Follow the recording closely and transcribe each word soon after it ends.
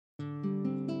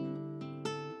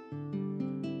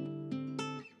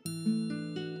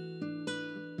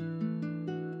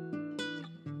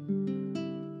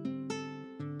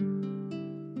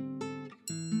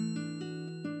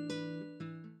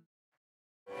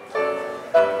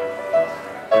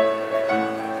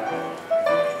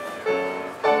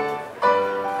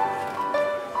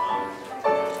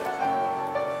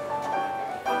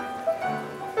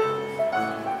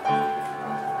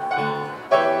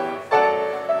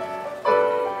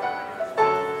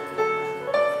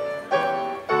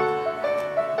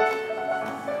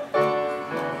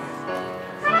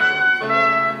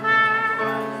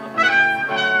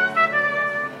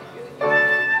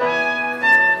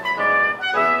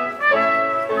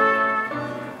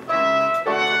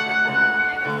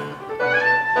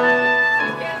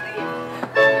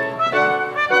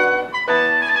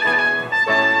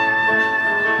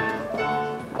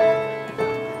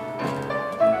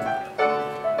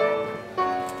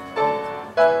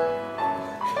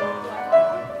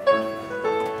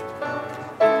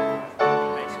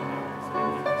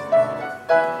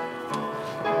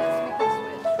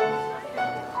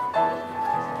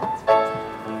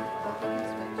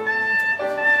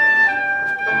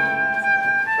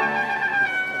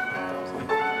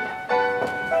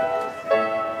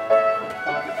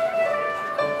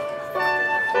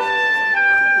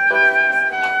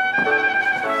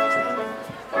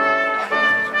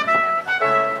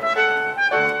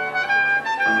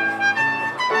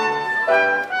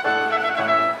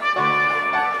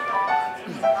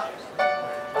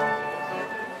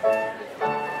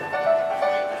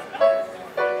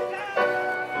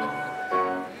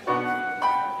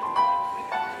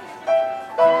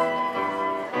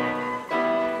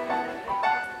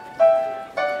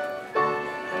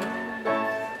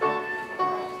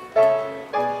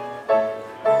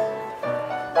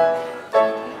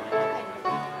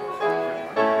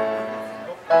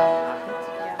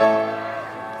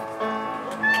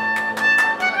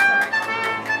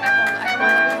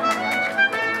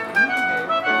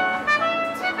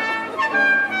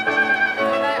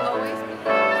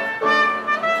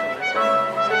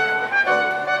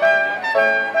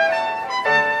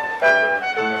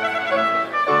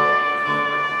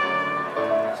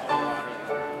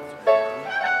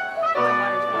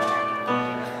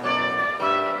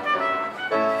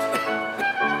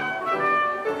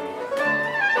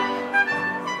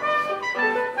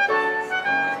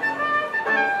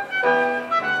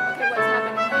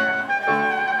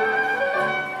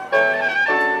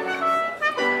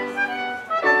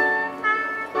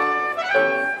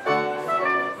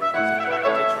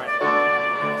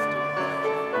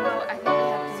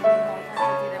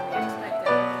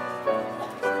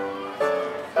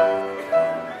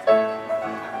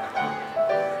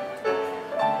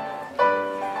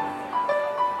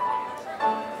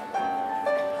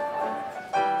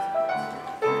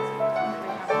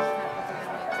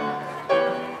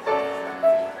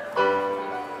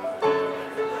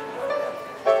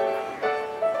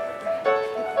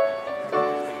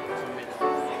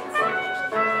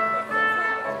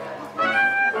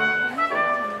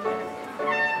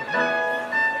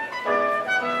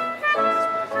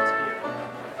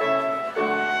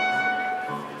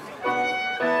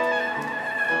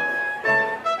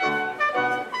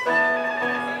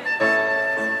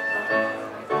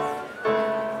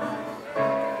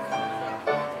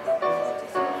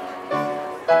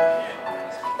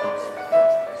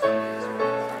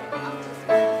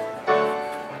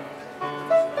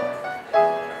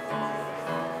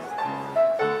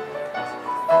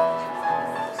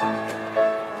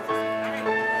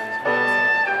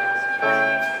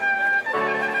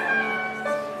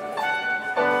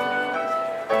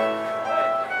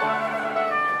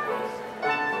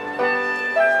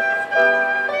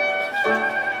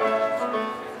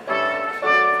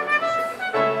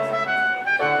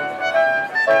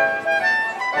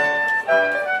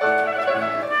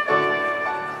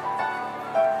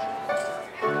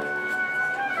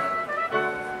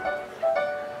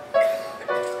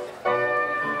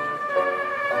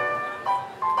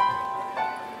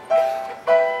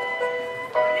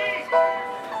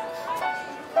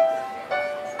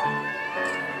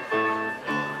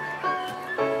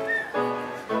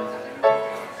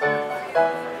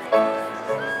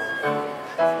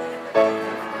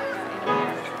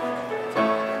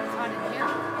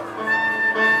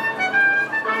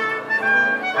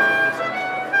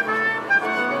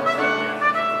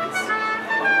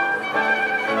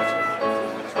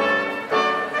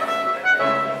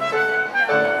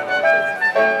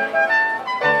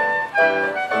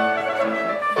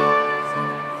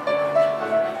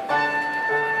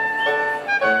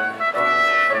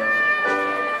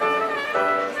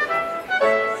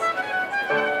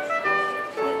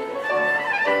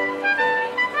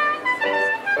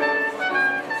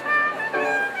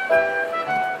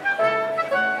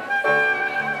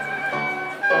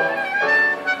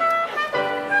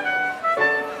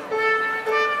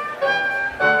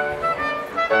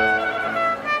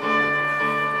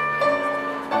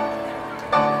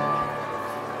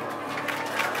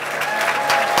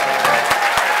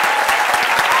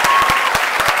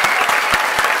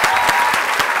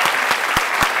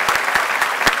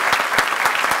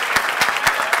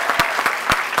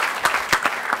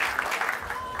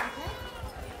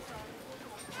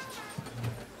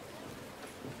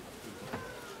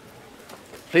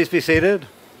Please be seated.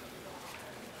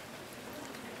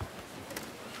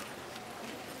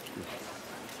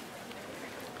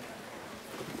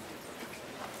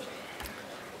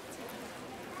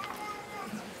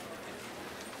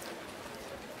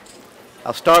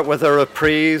 I'll start with a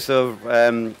reprise of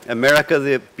America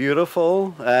the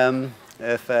Beautiful,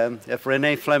 if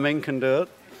Renee Fleming can do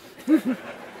it.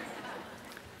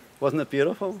 Wasn't it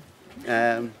beautiful?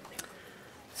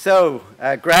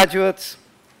 Graduates,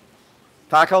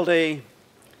 faculty,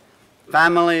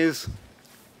 families,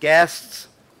 guests,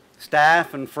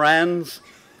 staff and friends,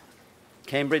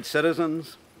 Cambridge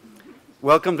citizens,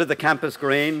 welcome to the Campus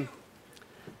Green.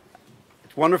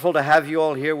 It's wonderful to have you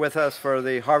all here with us for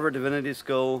the Harvard Divinity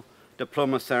School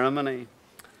Diploma Ceremony.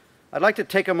 I'd like to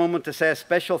take a moment to say a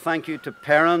special thank you to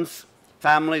parents,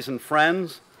 families and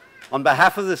friends on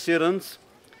behalf of the students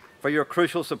for your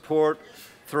crucial support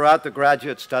throughout the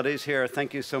graduate studies here.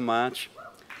 Thank you so much.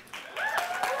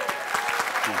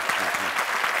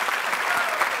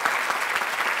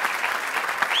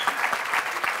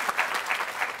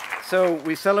 So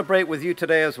we celebrate with you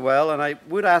today as well, and I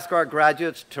would ask our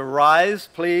graduates to rise,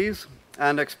 please,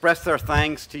 and express their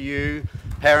thanks to you,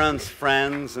 parents,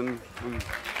 friends, and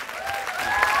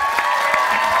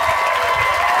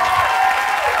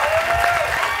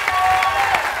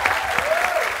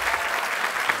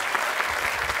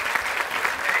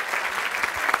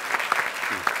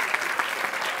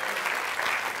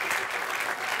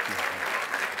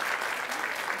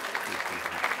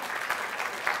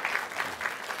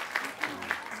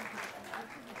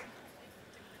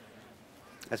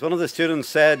as one of the students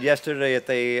said yesterday at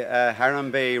the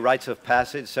Harambee Rites of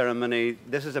Passage ceremony,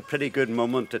 this is a pretty good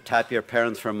moment to tap your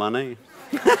parents for money.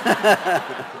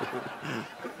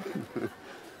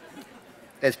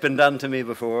 It's been done to me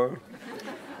before.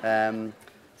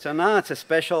 So now it's a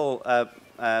special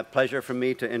pleasure for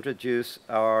me to introduce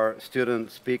our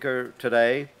student speaker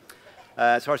today.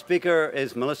 So our speaker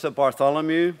is Melissa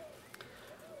Bartholomew.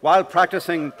 While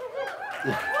practicing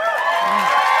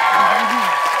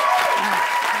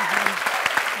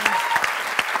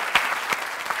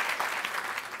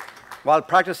While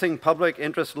practicing public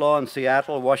interest law in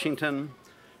Seattle, Washington,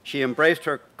 she embraced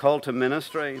her call to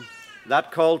ministry.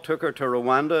 That call took her to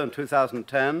Rwanda in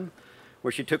 2010,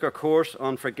 where she took a course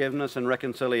on forgiveness and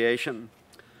reconciliation.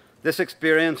 This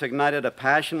experience ignited a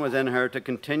passion within her to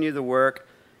continue the work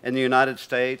in the United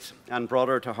States and brought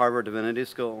her to Harvard Divinity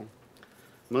School.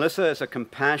 Melissa is a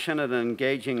compassionate and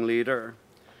engaging leader,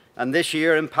 and this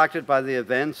year, impacted by the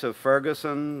events of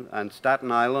Ferguson and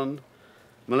Staten Island,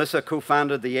 Melissa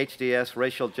co-founded the HDS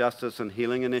Racial Justice and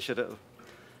Healing Initiative.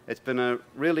 It's been a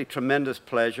really tremendous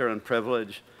pleasure and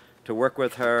privilege to work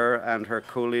with her and her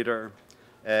co-leader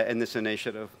in this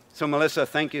initiative. So Melissa,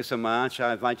 thank you so much.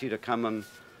 I invite you to come and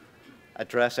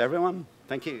address everyone.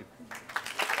 Thank you.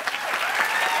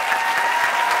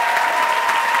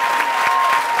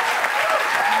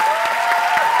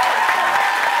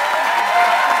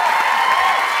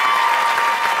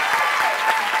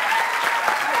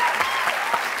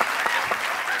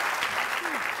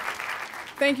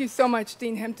 Thank you so much,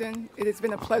 Dean Hempton. It has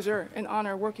been a pleasure and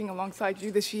honor working alongside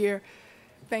you this year.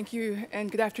 Thank you, and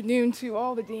good afternoon to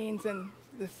all the deans and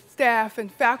the staff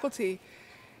and faculty,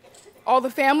 all the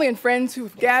family and friends who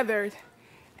have gathered,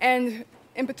 and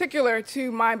in particular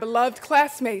to my beloved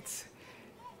classmates.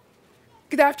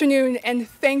 Good afternoon, and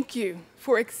thank you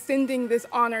for extending this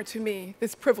honor to me,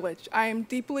 this privilege. I am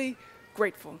deeply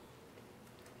grateful.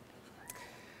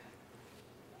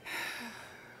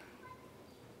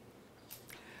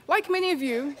 Like many of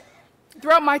you,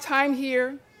 throughout my time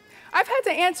here, I've had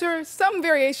to answer some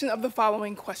variation of the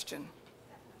following question.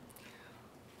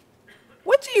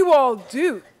 What do you all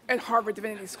do at Harvard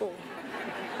Divinity School?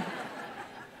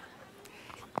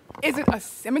 Is it a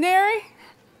seminary?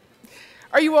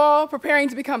 Are you all preparing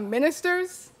to become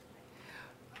ministers?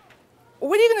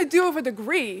 What are you going to do with a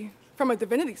degree from a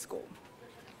divinity school?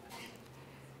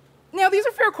 Now, these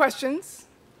are fair questions,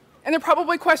 and they're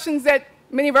probably questions that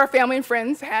many of our family and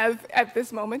friends have at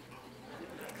this moment.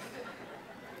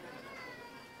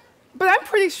 But I'm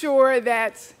pretty sure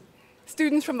that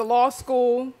students from the law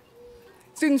school,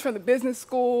 students from the business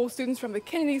school, students from the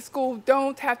Kennedy School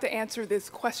don't have to answer this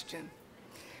question.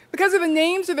 Because of the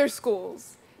names of their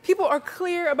schools, people are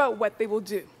clear about what they will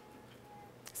do.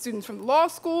 Students from the law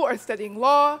school are studying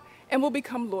law and will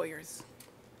become lawyers.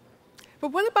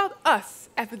 But what about us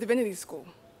at the Divinity School?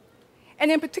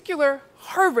 And in particular,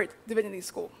 Harvard Divinity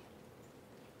School.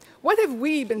 What have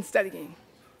we been studying?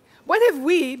 What have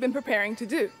we been preparing to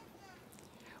do?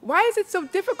 Why is it so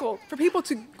difficult for people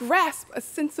to grasp a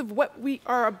sense of what we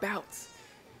are about?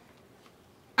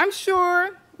 I'm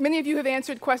sure many of you have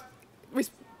answered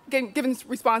given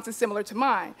responses similar to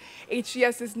mine.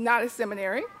 HDS is not a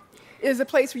seminary. It is a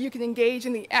place where you can engage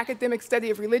in the academic study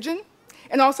of religion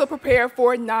and also prepare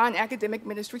for non-academic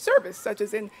ministry service, such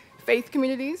as in faith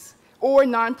communities or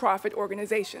nonprofit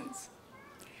organizations.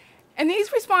 And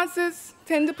these responses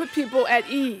tend to put people at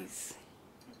ease.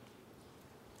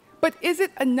 But is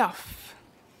it enough?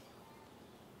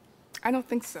 I don't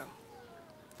think so.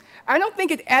 I don't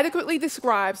think it adequately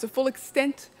describes the full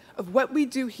extent of what we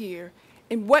do here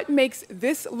and what makes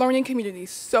this learning community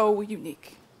so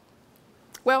unique.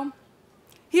 Well,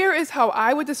 here is how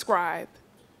I would describe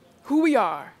who we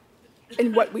are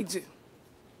and what we do.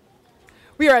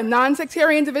 We are a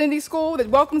non-sectarian divinity school that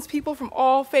welcomes people from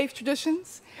all faith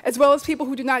traditions, as well as people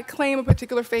who do not claim a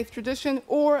particular faith tradition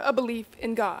or a belief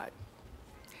in God.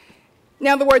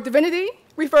 Now, the word divinity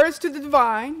refers to the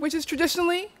divine, which is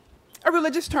traditionally a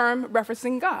religious term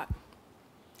referencing God.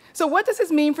 So what does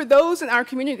this mean for those in our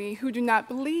community who do not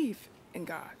believe in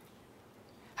God?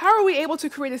 How are we able to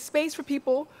create a space for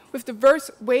people with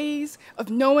diverse ways of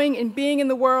knowing and being in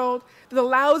the world that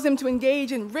allows them to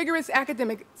engage in rigorous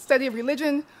academic study of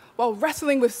religion while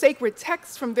wrestling with sacred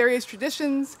texts from various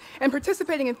traditions and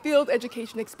participating in field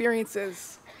education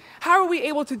experiences? How are we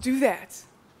able to do that?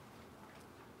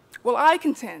 Well, I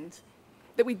contend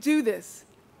that we do this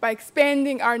by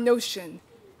expanding our notion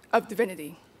of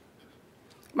divinity.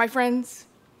 My friends,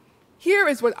 here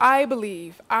is what I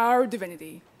believe our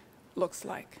divinity looks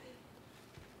like.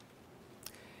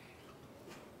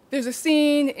 There's a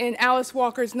scene in Alice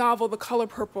Walker's novel, The Color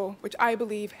Purple, which I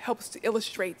believe helps to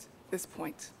illustrate this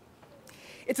point.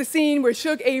 It's a scene where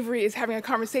Shug Avery is having a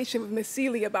conversation with Miss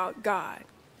Seeley about God.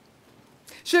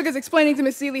 Shug is explaining to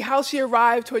Miss Seeley how she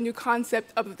arrived to a new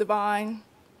concept of the divine.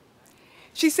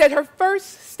 She said her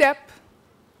first step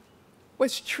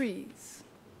was trees,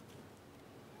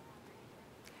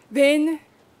 then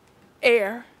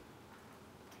air,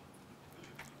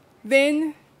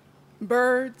 then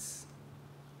birds,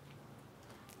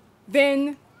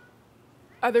 then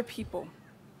other people.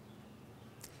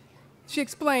 She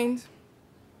explained,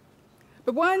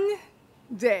 but one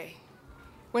day,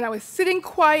 when I was sitting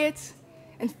quiet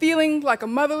and feeling like a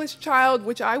motherless child,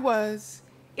 which I was,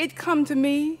 it come to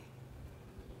me,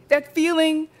 that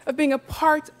feeling of being a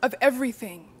part of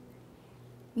everything,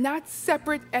 not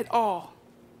separate at all.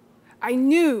 I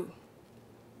knew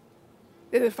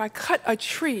that if I cut a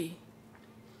tree,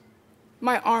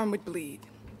 my arm would bleed.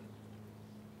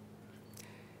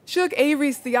 Shug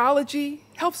Avery's theology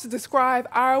helps to describe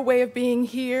our way of being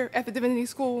here at the Divinity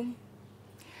School.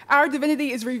 Our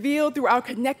divinity is revealed through our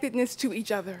connectedness to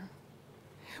each other.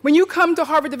 When you come to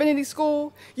Harvard Divinity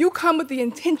School, you come with the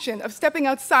intention of stepping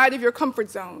outside of your comfort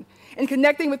zone and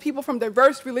connecting with people from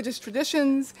diverse religious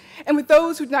traditions and with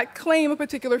those who do not claim a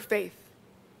particular faith.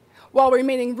 While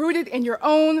remaining rooted in your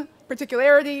own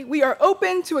particularity, we are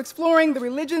open to exploring the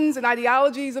religions and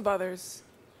ideologies of others.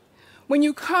 When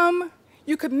you come,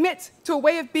 you commit to a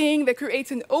way of being that creates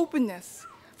an openness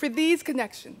for these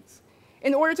connections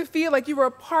in order to feel like you are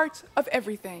a part of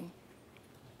everything.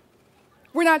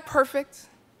 We're not perfect,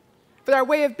 but our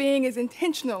way of being is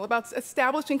intentional about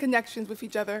establishing connections with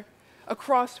each other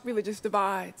across religious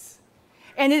divides.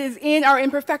 And it is in our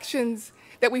imperfections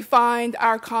that we find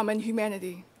our common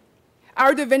humanity.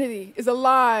 Our divinity is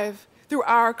alive through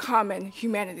our common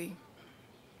humanity.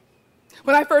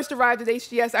 When I first arrived at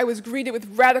HDS, I was greeted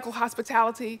with radical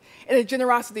hospitality and a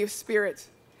generosity of spirit.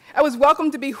 I was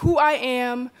welcomed to be who I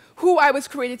am, who I was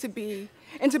created to be,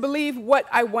 and to believe what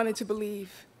I wanted to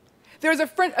believe. There is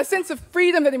a sense of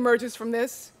freedom that emerges from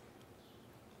this,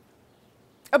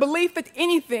 a belief that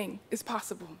anything is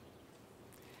possible.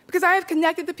 Because I have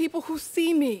connected to people who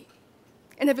see me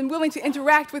and have been willing to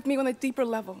interact with me on a deeper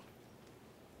level.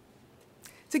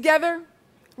 Together,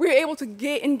 we are able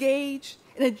to engage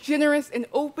in a generous and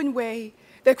open way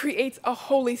that creates a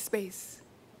holy space.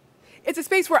 It's a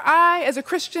space where I, as a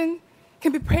Christian,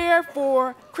 can prepare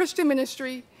for Christian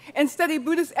ministry and study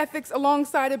Buddhist ethics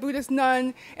alongside a Buddhist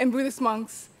nun and Buddhist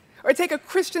monks, or take a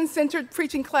Christian-centered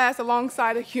preaching class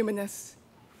alongside a humanist.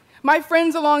 My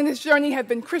friends along this journey have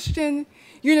been Christian,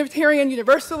 Unitarian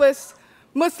Universalists,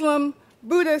 Muslim,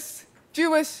 Buddhist,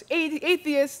 Jewish,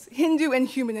 atheist, Hindu, and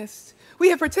humanist. We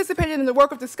have participated in the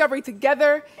work of discovery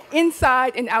together,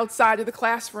 inside and outside of the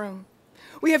classroom.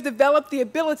 We have developed the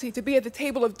ability to be at the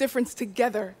table of difference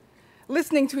together,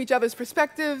 listening to each other's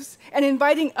perspectives and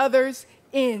inviting others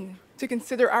in to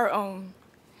consider our own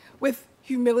with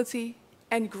humility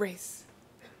and grace.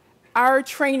 Our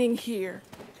training here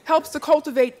helps to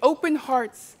cultivate open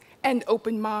hearts and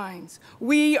open minds.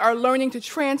 We are learning to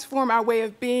transform our way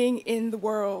of being in the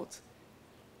world.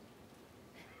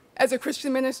 As a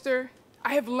Christian minister,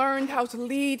 I have learned how to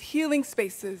lead healing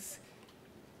spaces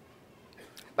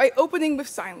by opening with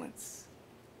silence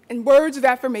and words of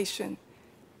affirmation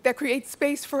that create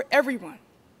space for everyone.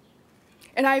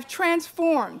 And I've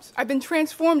been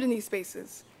transformed in these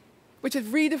spaces, which have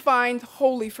redefined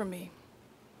holy for me.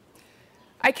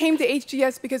 I came to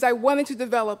HDS because I wanted to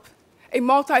develop a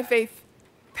multi-faith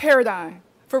paradigm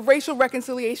for racial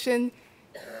reconciliation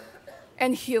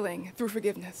and healing through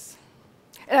forgiveness.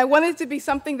 And I wanted it to be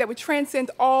something that would transcend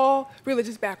all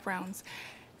religious backgrounds,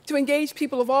 to engage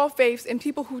people of all faiths and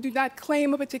people who do not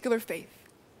claim a particular faith.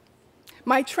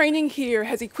 My training here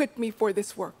has equipped me for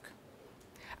this work.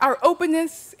 Our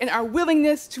openness and our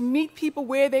willingness to meet people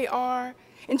where they are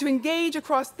and to engage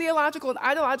across theological and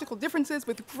ideological differences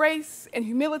with grace and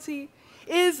humility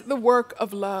is the work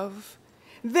of love.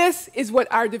 This is what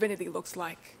our divinity looks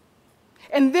like.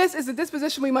 And this is the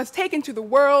disposition we must take into the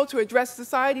world to address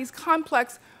society's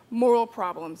complex moral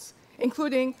problems,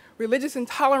 including religious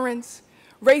intolerance,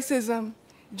 racism,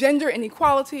 gender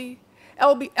inequality,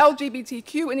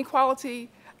 LGBTQ inequality,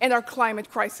 and our climate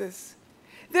crisis.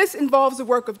 This involves the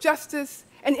work of justice,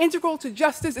 and integral to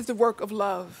justice is the work of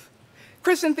love.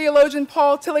 Christian theologian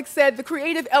Paul Tillich said, "The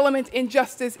creative element in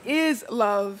justice is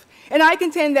love." And I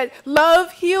contend that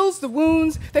love heals the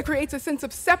wounds that creates a sense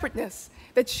of separateness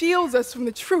that shields us from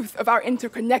the truth of our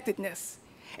interconnectedness.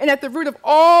 And at the root of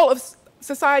all of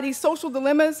society's social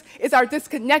dilemmas is our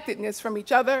disconnectedness from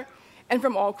each other and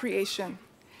from all creation.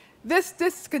 This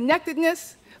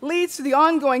disconnectedness leads to the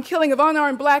ongoing killing of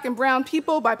unarmed Black and brown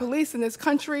people by police in this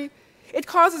country. It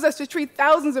causes us to treat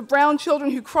thousands of brown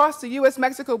children who cross the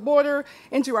US-Mexico border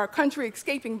into our country,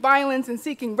 escaping violence and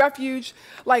seeking refuge,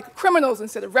 like criminals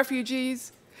instead of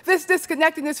refugees. This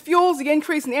disconnectedness fuels the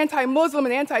increase in anti-Muslim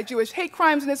and anti-Jewish hate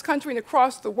crimes in this country and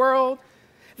across the world.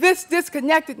 This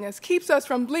disconnectedness keeps us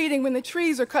from bleeding when the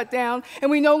trees are cut down and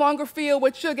we no longer feel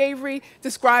what Shug Avery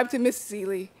described to Miss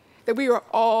Seeley, that we are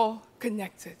all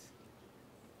connected.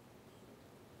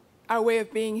 Our way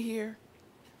of being here,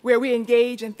 where we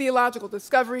engage in theological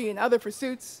discovery and other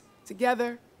pursuits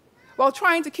together, while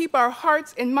trying to keep our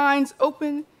hearts and minds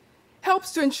open,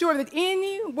 helps to ensure that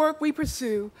any work we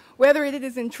pursue, whether it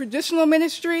is in traditional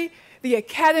ministry, the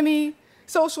academy,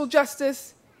 social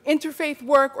justice, interfaith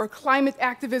work, or climate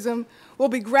activism, will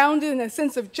be grounded in a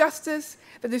sense of justice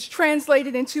that is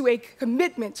translated into a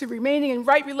commitment to remaining in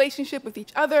right relationship with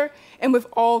each other and with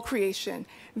all creation.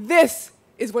 This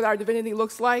is what our divinity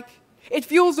looks like. It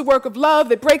fuels the work of love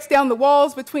that breaks down the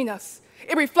walls between us.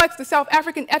 It reflects the South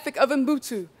African ethic of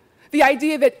Ubuntu, the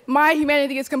idea that my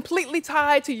humanity is completely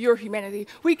tied to your humanity.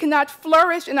 We cannot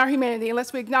flourish in our humanity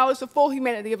unless we acknowledge the full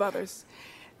humanity of others.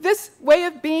 This way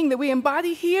of being that we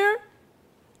embody here,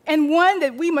 and one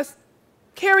that we must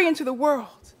carry into the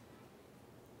world,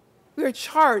 we are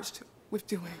charged with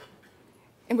doing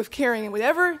and with carrying in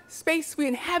whatever space we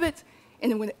inhabit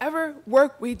and in whatever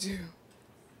work we do.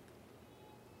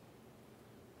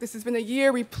 This has been a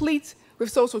year replete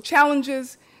with social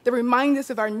challenges that remind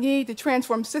us of our need to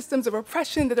transform systems of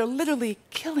oppression that are literally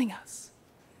killing us.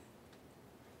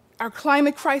 Our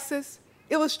climate crisis,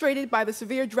 illustrated by the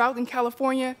severe drought in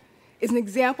California, is an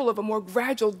example of a more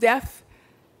gradual death,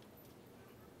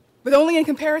 but only in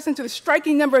comparison to the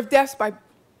striking number of deaths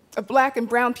of Black and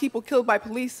brown people killed by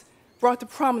police brought to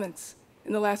prominence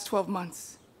in the last 12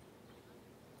 months.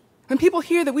 When people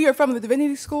hear that we are from the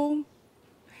Divinity School,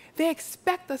 they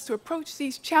expect us to approach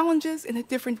these challenges in a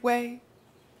different way.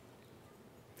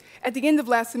 At the end of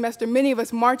last semester, many of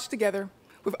us marched together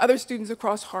with other students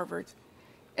across Harvard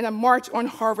in a March on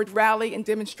Harvard rally and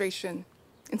demonstration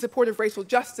in support of racial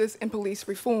justice and police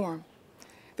reform.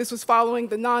 This was following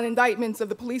the non-indictments of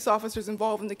the police officers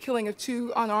involved in the killing of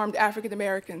 2 unarmed African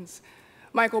Americans,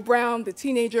 Michael Brown, the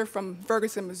teenager from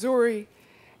Ferguson, Missouri,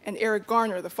 and Eric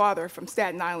Garner, the father, from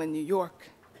Staten Island, New York.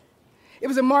 It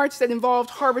was a march that involved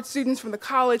Harvard students from the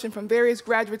college and from various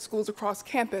graduate schools across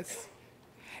campus.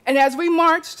 And as we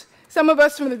marched, some of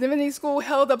us from the Divinity School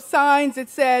held up signs that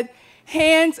said,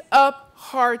 "Hands up,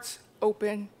 hearts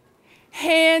open.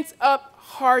 Hands up,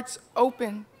 hearts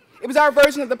open." It was our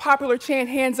version of the popular chant,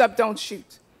 "Hands up, don't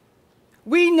shoot."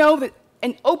 We know that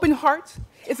an open heart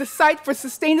is a site for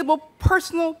sustainable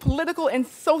personal, political, and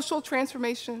social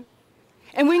transformation.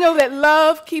 And we know that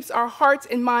love keeps our hearts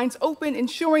and minds open,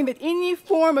 ensuring that any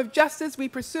form of justice we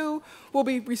pursue will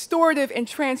be restorative and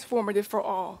transformative for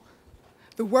all.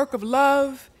 The work of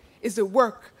love is the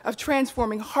work of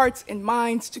transforming hearts and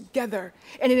minds together,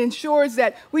 and it ensures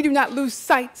that we do not lose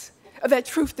sight of that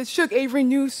truth that Shug Avery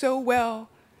knew so well,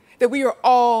 that we are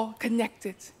all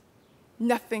connected.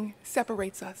 Nothing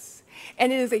separates us.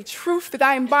 And it is a truth that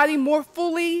I embody more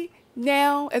fully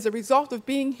now as a result of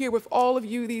being here with all of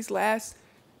you these last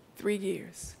 3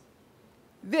 years.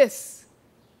 This,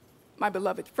 my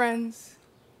beloved friends,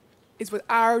 is what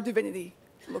our divinity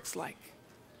looks like.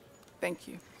 Thank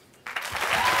you.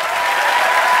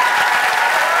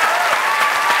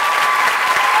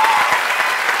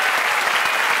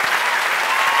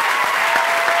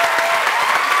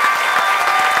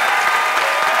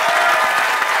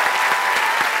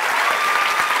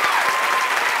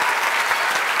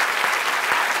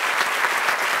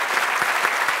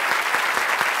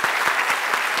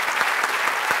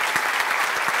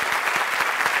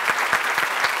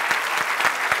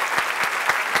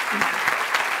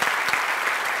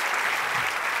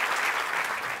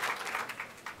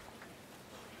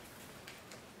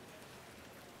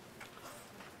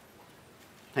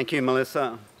 Thank you,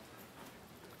 Melissa.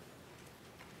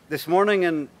 This morning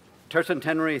in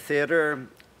Tercentenary Theatre,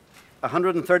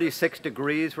 136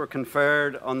 degrees were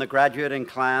conferred on the graduating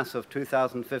class of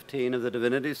 2015 of the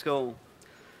Divinity School,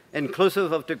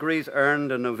 inclusive of degrees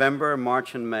earned in November,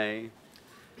 March, and May.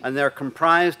 And they're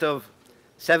comprised of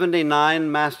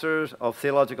 79 Masters of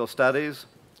Theological Studies,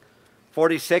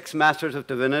 46 Masters of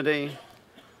Divinity,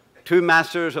 2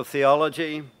 Masters of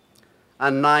Theology,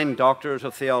 and 9 Doctors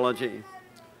of Theology.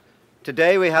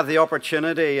 Today we have the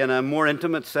opportunity in a more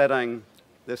intimate setting,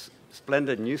 this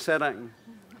splendid new setting,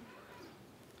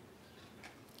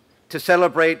 to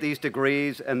celebrate these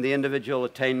degrees and the individual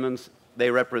attainments they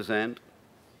represent.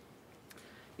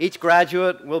 Each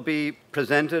graduate will be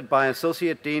presented by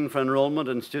Associate Dean for Enrollment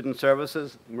and Student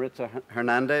Services, Maritza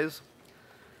Hernandez.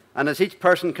 And as each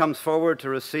person comes forward to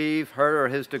receive her or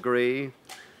his degree,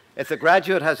 if the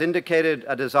graduate has indicated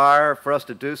a desire for us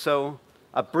to do so,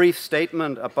 a brief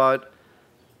statement about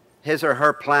his or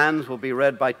her plans will be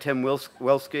read by Tim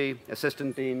Wilski,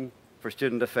 Assistant Dean for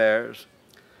Student Affairs.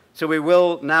 So we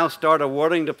will now start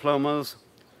awarding diplomas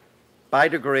by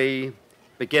degree,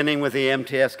 beginning with the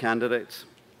MTS candidates.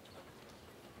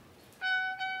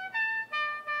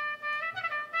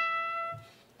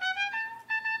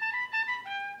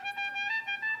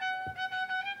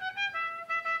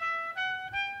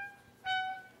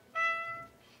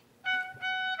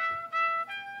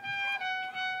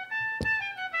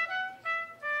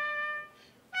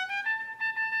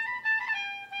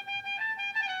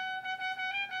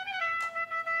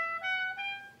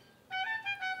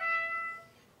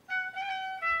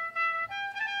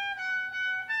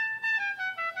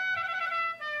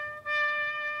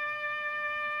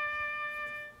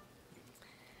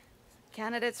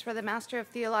 Candidates for the Master of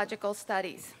Theological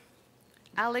Studies.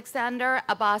 Alexander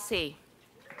Abbasi.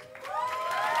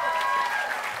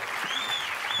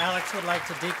 Alex would like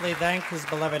to deeply thank his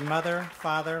beloved mother,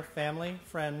 father, family,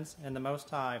 friends, and the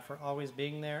Most High for always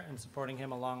being there and supporting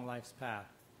him along life's path.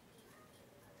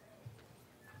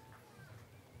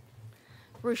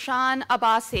 Rushan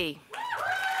Abbasi.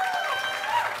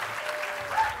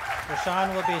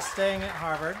 Rashan will be staying at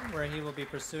Harvard, where he will be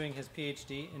pursuing his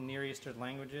PhD in Near Eastern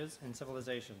languages and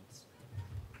civilizations.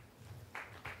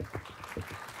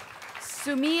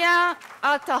 Sumia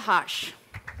Altahash.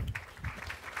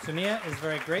 Sumia is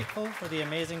very grateful for the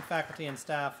amazing faculty and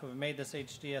staff who have made this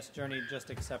HDS journey just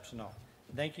exceptional.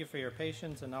 Thank you for your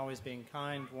patience and always being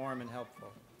kind, warm, and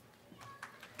helpful.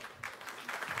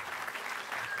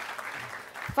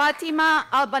 Fatima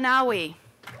Albanawi.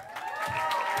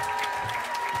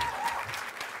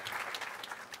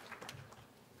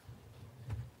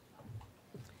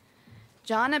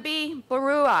 Janabi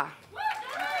Barua.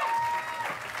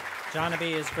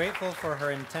 Janabi is grateful for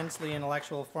her intensely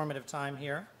intellectual formative time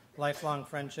here, lifelong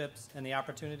friendships, and the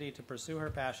opportunity to pursue her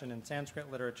passion in Sanskrit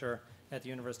literature at the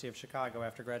University of Chicago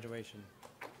after graduation.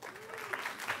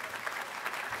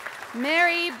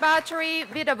 Mary Battery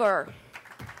Vidabur.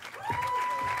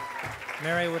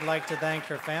 Mary would like to thank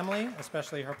her family,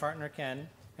 especially her partner Ken,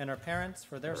 and her parents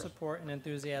for their support and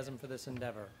enthusiasm for this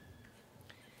endeavor.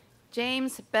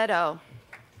 James Beddoe.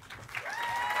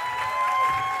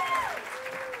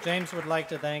 James would like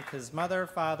to thank his mother,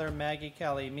 father, Maggie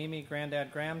Kelly, Mimi,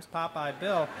 Granddad Grams, Popeye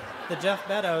Bill, the Jeff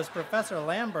Beddoes, Professor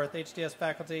Lamberth, HDS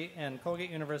faculty, and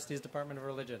Colgate University's Department of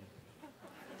Religion.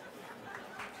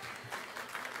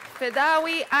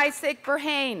 Fidawi Isaac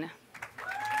Berhane.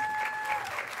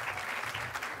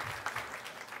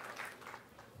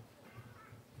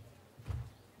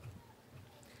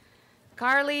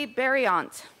 Carly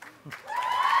Berriant.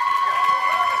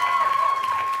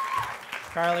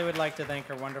 Carly would like to thank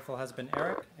her wonderful husband,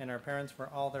 Eric, and her parents for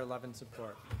all their love and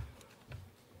support.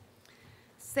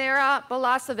 Sarah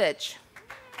Bolasevich.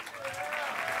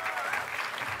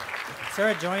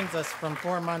 Sarah joins us from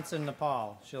 4 months in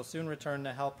Nepal. She'll soon return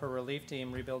to help her relief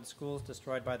team rebuild schools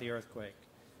destroyed by the earthquake.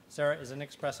 Sarah is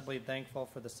inexpressibly thankful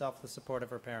for the selfless support of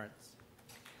her parents.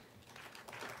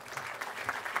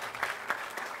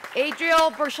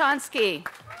 Adriel Bershansky.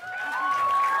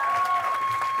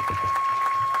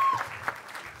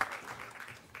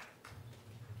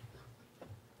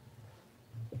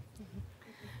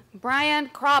 Brian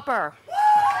Cropper.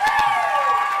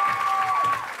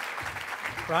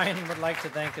 Brian would like to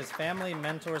thank his family,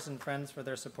 mentors, and friends for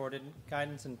their support,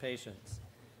 guidance, and patience.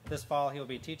 This fall, he will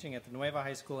be teaching at the Nueva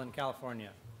High School in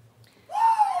California.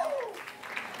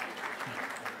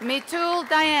 Mitul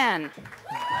Dayan.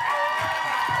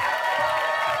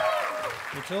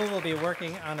 Mitul will be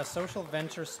working on a social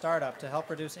venture startup to help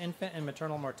reduce infant and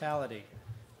maternal mortality.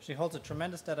 She holds a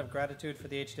tremendous debt of gratitude for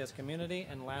the HDS community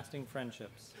and lasting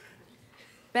friendships.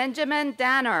 Benjamin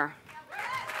Danner.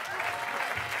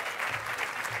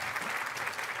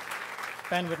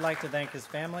 Ben would like to thank his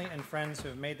family and friends who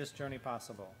have made this journey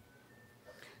possible.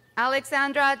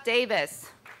 Alexandra Davis.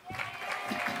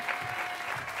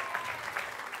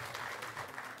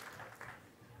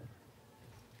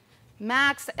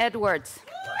 Max Edwards.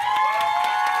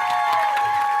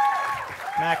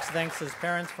 Max thanks his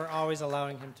parents for always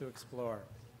allowing him to explore.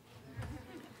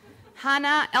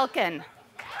 Hannah Elkin.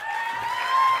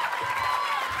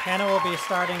 Hannah will be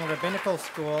starting rabbinical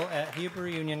school at Hebrew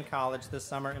Union College this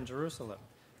summer in Jerusalem.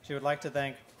 She would like to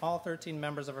thank all 13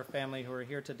 members of her family who are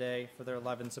here today for their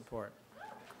love and support.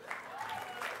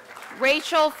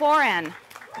 Rachel Foran.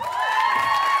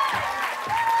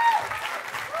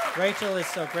 Rachel is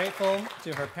so grateful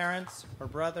to her parents, her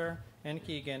brother, and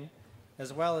Keegan,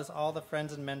 as well as all the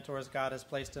friends and mentors God has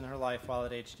placed in her life while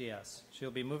at HDS. She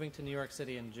will be moving to New York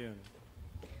City in June.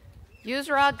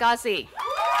 Yusra Ghazi.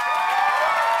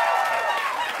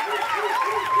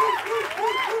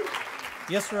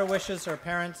 Yusra wishes her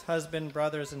parents, husband,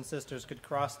 brothers, and sisters could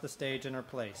cross the stage in her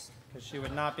place, because she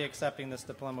would not be accepting this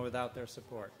diploma without their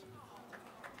support.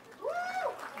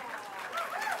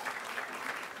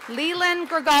 Leland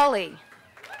Gregali.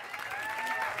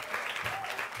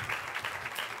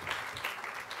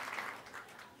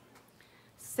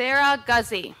 Sarah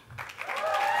Guzzi.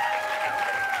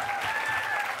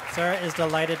 Sarah is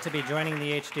delighted to be joining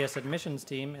the HDS admissions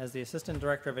team as the Assistant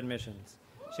Director of Admissions.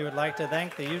 She would like to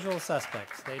thank the usual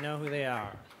suspects. They know who they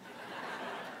are.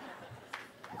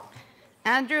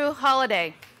 Andrew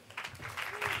Holliday.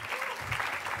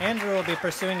 Andrew will be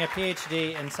pursuing a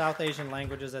PhD in South Asian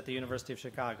languages at the University of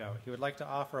Chicago. He would like to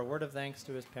offer a word of thanks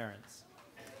to his parents.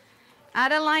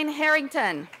 Adeline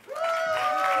Harrington.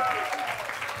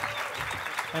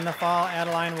 In the fall,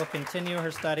 Adeline will continue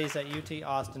her studies at UT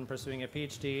Austin, pursuing a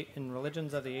PhD in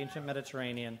religions of the ancient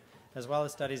Mediterranean, as well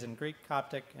as studies in Greek,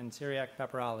 Coptic, and Syriac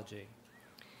papyrology.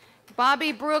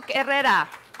 Bobby Brooke Herrera.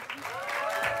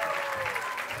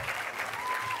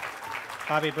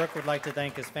 Bobby Brooke would like to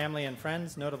thank his family and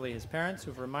friends, notably his parents,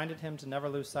 who've reminded him to never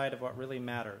lose sight of what really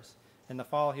matters. In the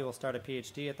fall, he will start a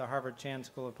PhD at the Harvard Chan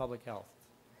School of Public Health.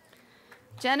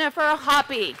 Jennifer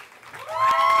Hoppy.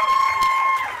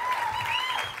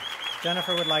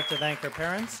 Jennifer would like to thank her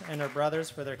parents and her brothers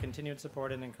for their continued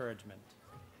support and encouragement.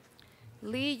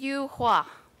 Li Yu Hua.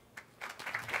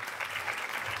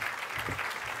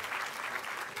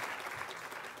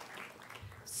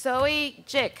 Zoe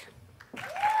Jick.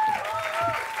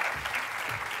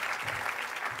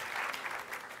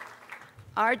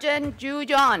 Arjun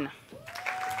Jujon.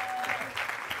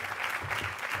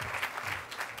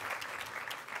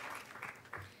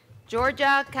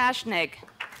 Georgia Kashnig.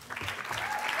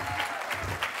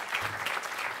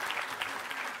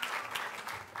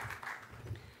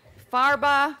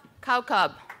 Farba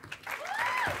Kaukub.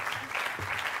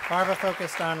 Farba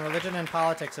focused on religion and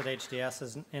politics at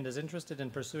HDS and is interested in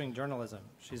pursuing journalism.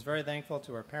 She's very thankful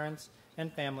to her parents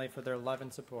and family for their love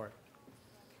and support.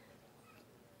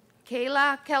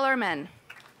 Kayla Kellerman.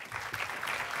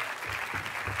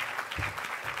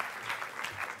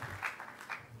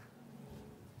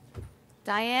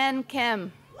 Diane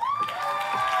Kim.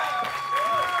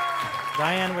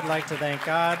 Diane would like to thank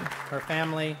God, her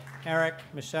family, Eric,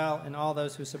 Michelle, and all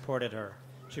those who supported her.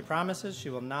 She promises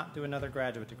she will not do another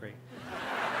graduate degree.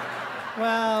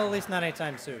 Well, at least not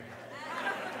anytime soon.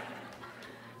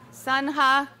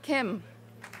 Sunha Kim.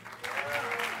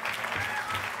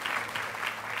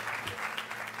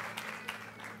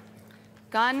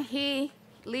 Gun-hee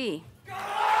Lee.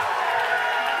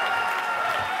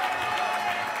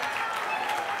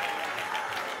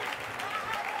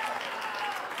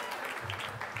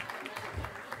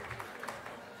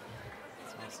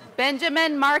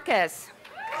 Benjamin Marcus.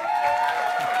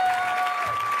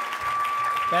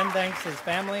 Ben thanks his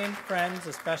family and friends,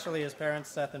 especially his parents,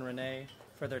 Seth and Renee,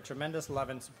 for their tremendous love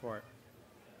and support.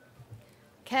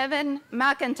 Kevin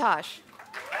McIntosh.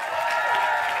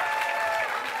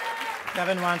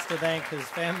 Kevin wants to thank his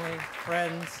family,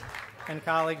 friends, and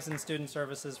colleagues in student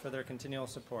services for their continual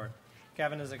support.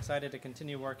 Kevin is excited to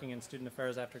continue working in student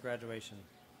affairs after graduation.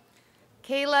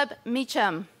 Caleb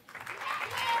Meacham.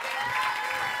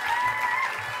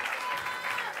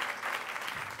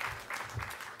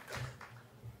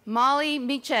 Molly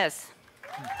Meaches.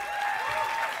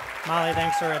 Molly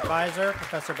thanks her advisor,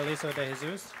 Professor Beliso de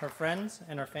Jesus, her friends,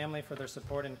 and her family for their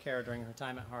support and care during her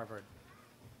time at Harvard.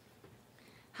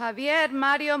 Javier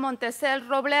Mario Montesel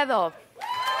Robledo.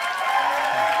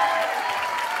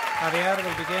 Javier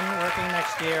will begin working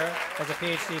next year as a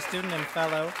PhD student and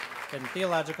fellow in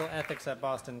theological ethics at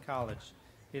Boston College.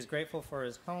 He is grateful for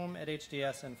his home at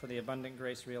HDS and for the abundant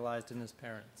grace realized in his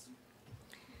parents.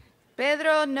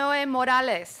 Pedro Noé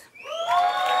Morales.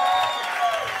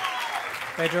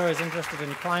 Pedro is interested in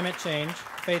climate change,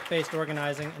 faith-based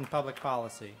organizing, and public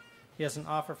policy. He has an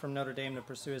offer from Notre Dame to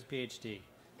pursue his PhD.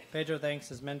 Pedro thanks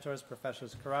his mentors,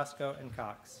 Professors Carrasco and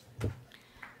Cox.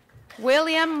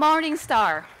 William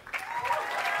Morningstar.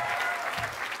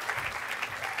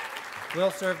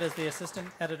 Will served as the assistant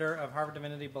editor of Harvard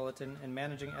Divinity Bulletin and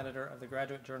managing editor of the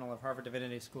Graduate Journal of Harvard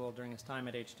Divinity School during his time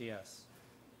at HDS.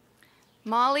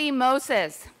 Molly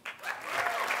Moses.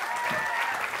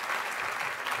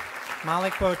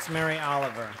 Molly quotes Mary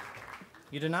Oliver.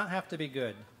 You do not have to be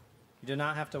good. You do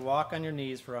not have to walk on your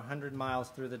knees for 100 miles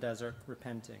through the desert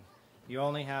repenting. You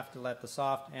only have to let the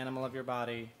soft animal of your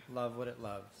body love what it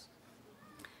loves.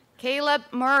 Caleb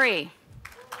Murray.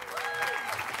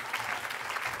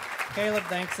 Caleb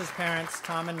thanks his parents,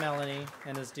 Tom and Melanie,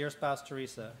 and his dear spouse,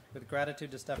 Teresa, with gratitude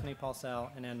to Stephanie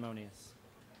Paulsell and Ann Monius.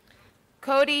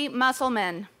 Cody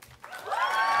Musselman.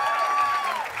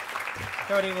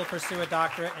 Cody will pursue a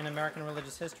doctorate in American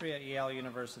Religious History at Yale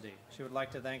University. She would like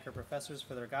to thank her professors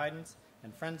for their guidance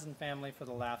and friends and family for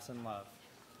the laughs and love.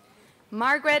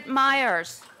 Margaret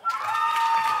Myers.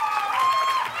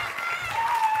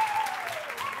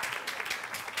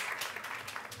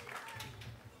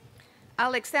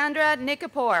 Alexandra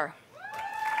Nikipour.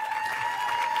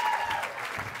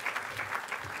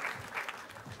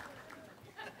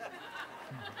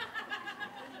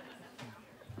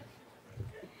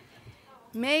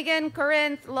 Megan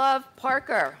Corinth Love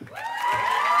Parker.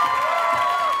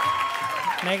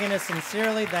 Megan is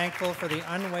sincerely thankful for the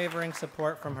unwavering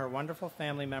support from her wonderful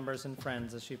family members and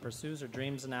friends as she pursues her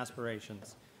dreams and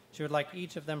aspirations. She would like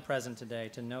each of them present today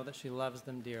to know that she loves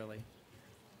them dearly.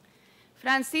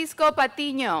 Francisco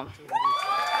Patiño.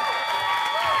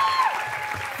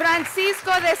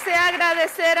 Francisco desea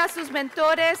agradecer a sus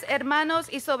mentores, hermanos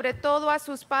y sobre todo a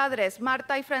sus padres,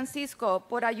 Marta y Francisco,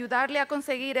 por ayudarle a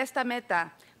conseguir esta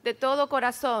meta. De todo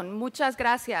corazón, muchas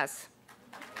gracias.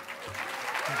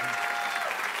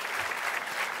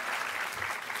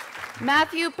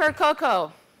 Matthew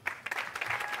Percoco.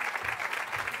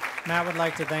 Matt would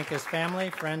like to thank his family,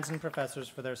 friends, and professors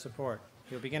for their support.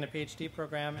 He will begin a PhD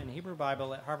program in Hebrew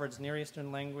Bible at Harvard's Near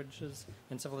Eastern Languages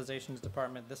and Civilizations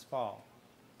Department this fall.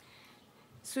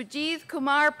 Sujith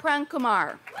Kumar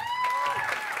Prankumar.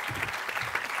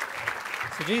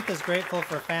 Sujith is grateful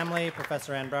for family,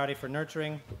 Professor Ann Browdy for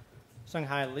nurturing,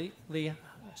 Shanghai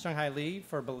Lee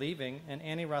for believing, and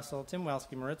Annie Russell, Tim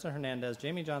Welsky, Maritza Hernandez,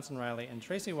 Jamie Johnson-Riley, and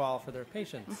Tracy Wall for their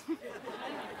patience.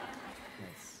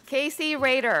 Casey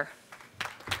Rader.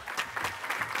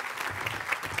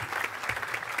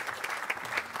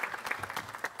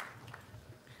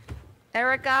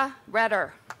 Erica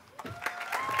Redder.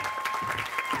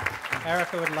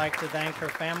 Erica would like to thank her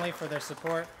family for their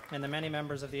support and the many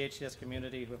members of the HDS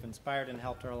community who have inspired and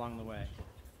helped her along the way.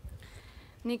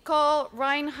 Nicole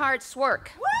Reinhardt Swerk.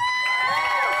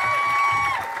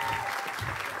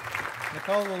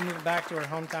 Nicole will move back to her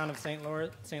hometown of St.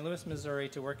 Louis, Missouri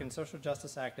to work in social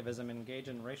justice activism and engage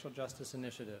in racial justice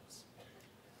initiatives.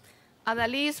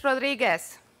 Adalise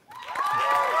Rodriguez.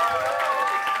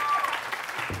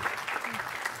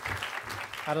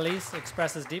 Adalise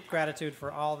expresses deep gratitude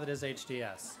for all that is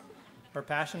HDS. Her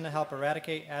passion to help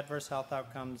eradicate adverse health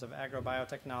outcomes of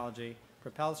agrobiotechnology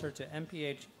propels her to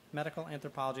MPH Medical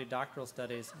Anthropology Doctoral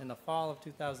Studies in the fall of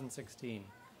 2016.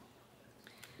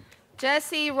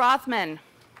 Jesse Rothman.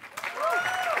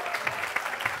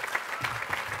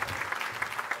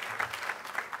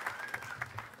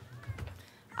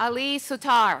 Ali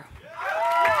Sutar.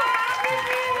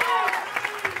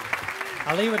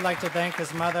 Ali would like to thank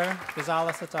his mother,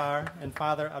 Ghazala Sattar, and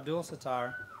father, Abdul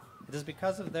Sattar. It is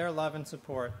because of their love and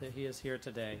support that he is here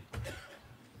today.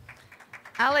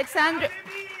 Alexandra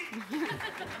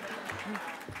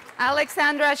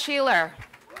Alexandra Schiller.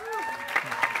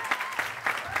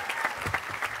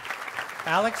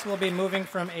 Alex will be moving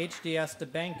from HDS to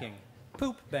banking,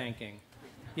 poop banking.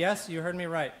 Yes, you heard me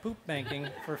right, poop banking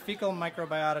for fecal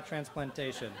microbiota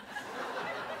transplantation.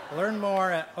 Learn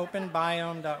more at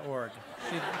openbiome.org.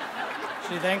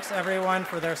 She thanks everyone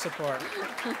for their support.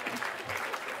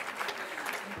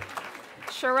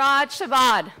 Sharad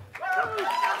Shabad.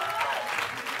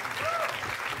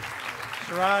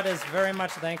 Sharad is very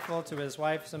much thankful to his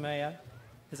wife, Samaya,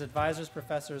 his advisors,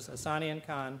 professors Asani and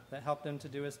Khan, that helped him to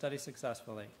do his study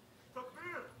successfully.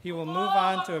 He will move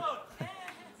on to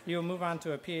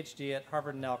a PhD at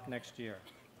Harvard and Elk next year.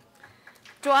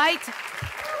 Dwight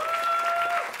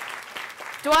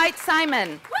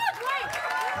Simon.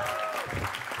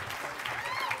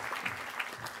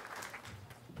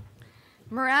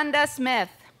 Miranda Smith.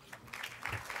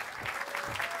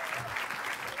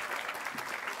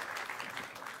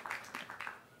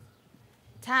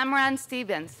 Tamran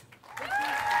Stevens.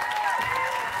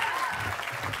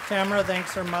 Tamara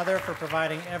thanks her mother for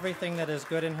providing everything that is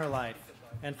good in her life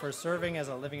and for serving as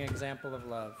a living example of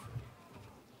love.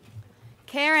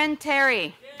 Karen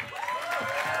Terry.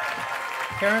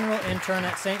 Karen will intern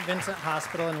at St. Vincent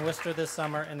Hospital in Worcester this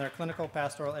summer in their clinical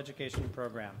pastoral education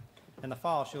program. In the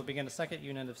fall, she will begin a second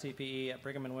unit of CPE at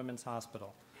Brigham and Women's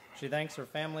Hospital. She thanks her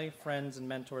family, friends, and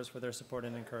mentors for their support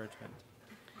and encouragement.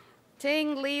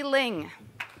 Ting Li Ling.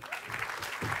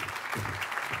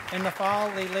 In the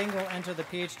fall, Li Ling will enter the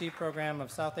PhD program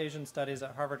of South Asian Studies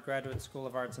at Harvard Graduate School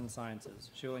of Arts and Sciences.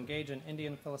 She will engage in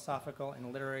Indian philosophical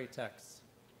and literary texts.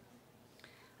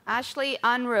 Ashley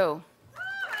Unruh.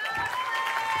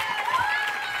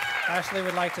 Ashley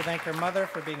would like to thank her mother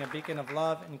for being a beacon of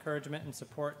love, encouragement, and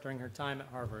support during her time at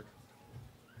Harvard.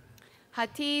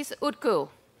 Hatice Utku.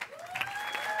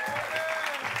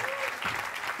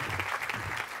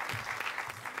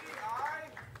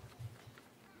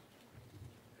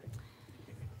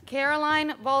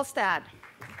 Caroline Volstad.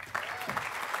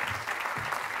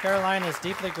 Caroline is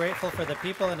deeply grateful for the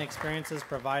people and experiences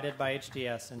provided by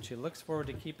HDS, and she looks forward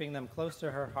to keeping them close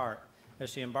to her heart as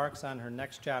she embarks on her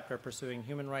next chapter pursuing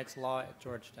human rights law at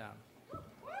Georgetown.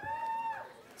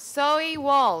 Zoe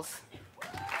Walls.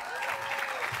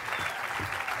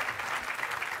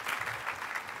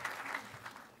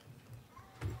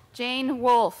 Jane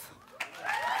Wolfe.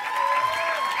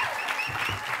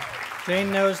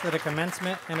 Jane knows that a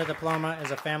commencement and a diploma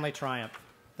is a family triumph.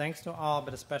 Thanks to all,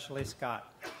 but especially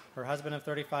Scott, her husband of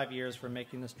 35 years, for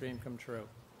making this dream come true.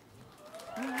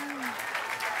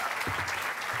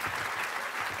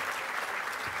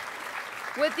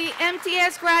 Would the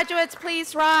MTS graduates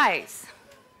please rise?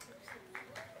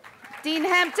 Dean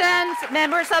Hempton,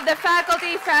 members of the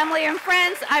faculty, family, and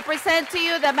friends, I present to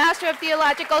you the Master of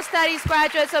Theological Studies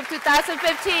graduates of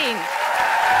 2015.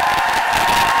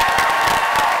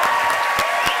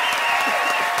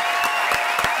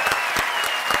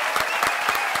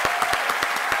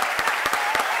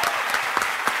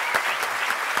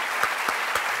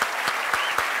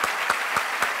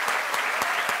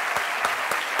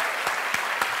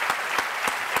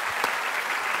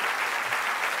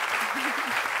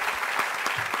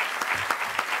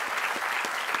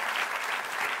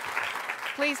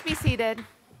 Please be seated.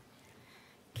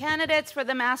 Candidates for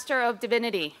the Master of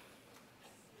Divinity.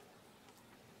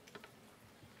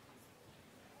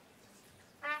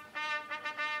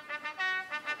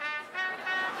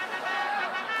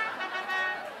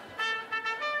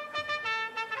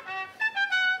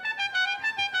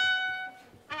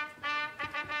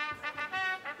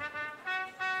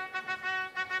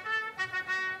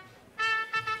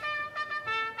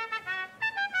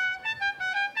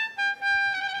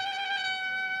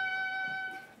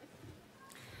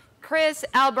 Chris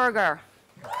Alberger.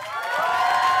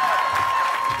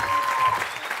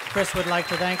 Chris would like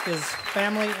to thank his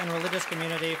family and religious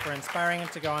community for inspiring him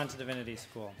to go on to Divinity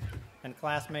School, and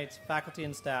classmates, faculty,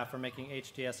 and staff for making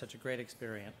HDS such a great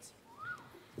experience.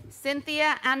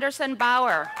 Cynthia Anderson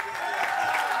Bauer.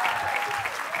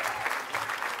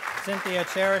 Cynthia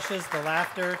cherishes the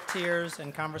laughter, tears,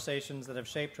 and conversations that have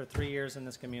shaped her 3 years in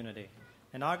this community.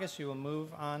 In August, she will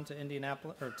move on to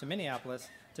Minneapolis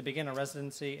to begin a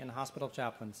residency in hospital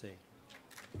chaplaincy.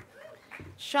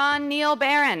 Sean Neil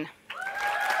Barron.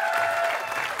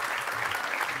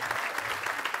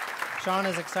 Sean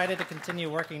is excited to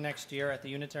continue working next year at the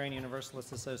Unitarian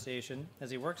Universalist Association as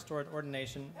he works toward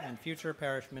ordination and future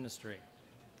parish ministry.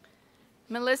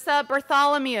 Melissa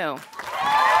Bartholomew.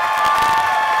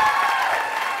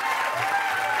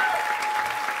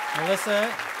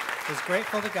 Melissa is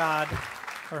grateful to God,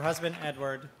 her husband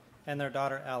Edward, and their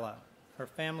daughter Ella, her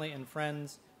family and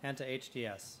friends, and to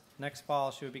HDS. Next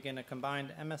fall, she will begin a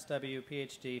combined MSW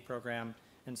PhD program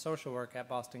in social work at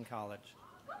Boston College.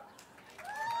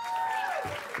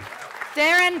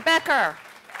 Darren Becker.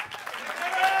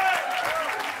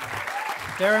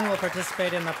 Darren will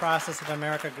participate in the process of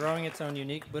America growing its own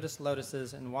unique Buddhist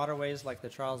lotuses in waterways like the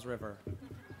Charles River.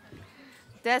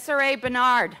 Desiree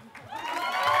Bernard.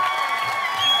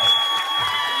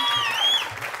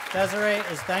 Desiree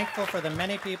is thankful for the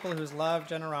many people whose love,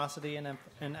 generosity, and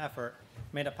effort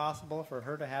made it possible for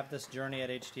her to have this journey at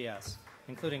HDS,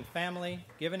 including family,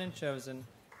 given and chosen,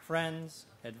 friends,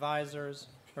 advisors,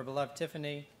 her beloved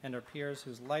Tiffany, and her peers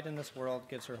whose light in this world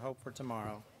gives her hope for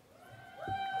tomorrow.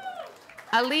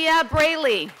 Aaliyah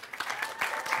Braley.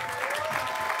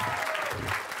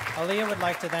 Aaliyah would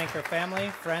like to thank her family,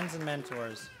 friends, and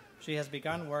mentors. She has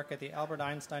begun work at the Albert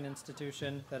Einstein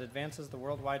Institution that advances the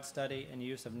worldwide study and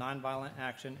use of nonviolent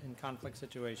action in conflict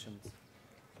situations.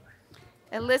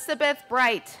 Elizabeth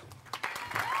Bright.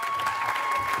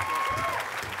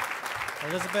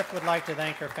 Elizabeth would like to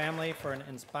thank her family for an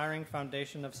inspiring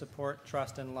foundation of support,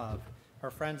 trust, and love,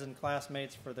 her friends and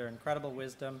classmates for their incredible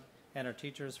wisdom, and her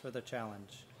teachers for the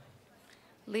challenge.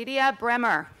 Lydia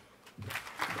Bremer.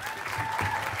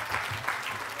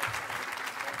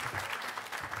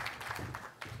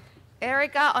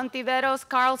 Erica Ontiveros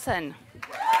Carlson.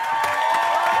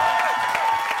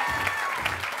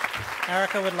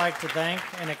 Erica would like to thank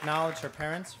and acknowledge her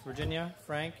parents, Virginia,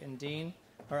 Frank, and Dean,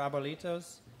 her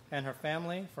abuelitos, and her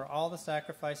family for all the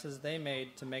sacrifices they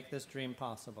made to make this dream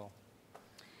possible.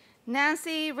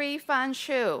 Nancy Ri Fan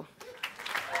Shu.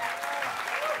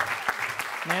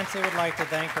 Nancy would like to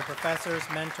thank her professors,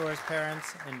 mentors,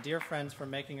 parents, and dear friends for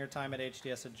making her time at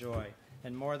HDS a joy,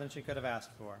 and more than she could have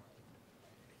asked for.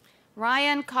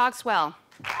 Ryan Coxwell.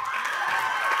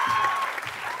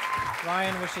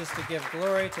 Ryan wishes to give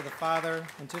glory to the Father,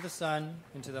 and to the Son,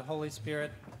 and to the Holy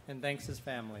Spirit, and thanks his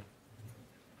family.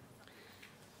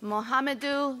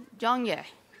 Mohamedou Jongye.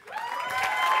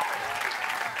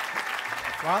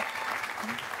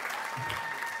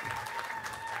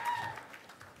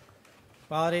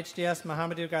 While at HDS,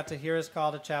 Mohamedou got to hear his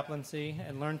call to chaplaincy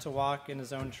and learn to walk in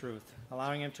his own truth,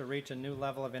 allowing him to reach a new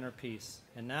level of inner peace.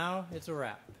 And now it's a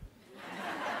wrap.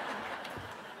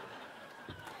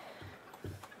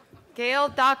 Gail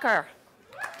Docker.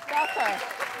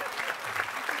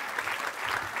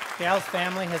 Gail's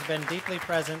family has been deeply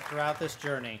present throughout this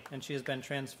journey, and she has been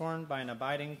transformed by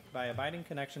abiding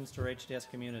connections to her HDS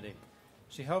community.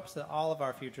 She hopes that all of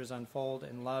our futures unfold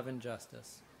in love and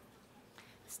justice.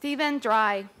 Stephen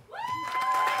Dry.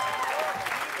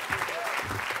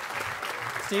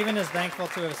 Stephen is thankful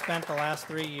to have spent the last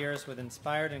 3 years with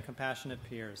inspired and compassionate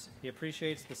peers. He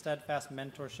appreciates the steadfast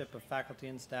mentorship of faculty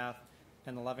and staff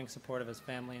and the loving support of his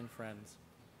family and friends.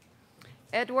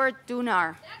 Edward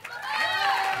Dunar.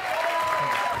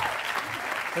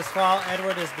 This fall,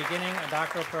 Edward is beginning a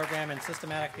doctoral program in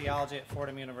systematic theology at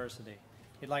Fordham University.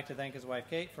 He'd like to thank his wife,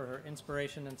 Kate, for her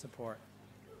inspiration and support.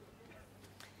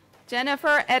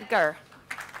 Jennifer Edgar.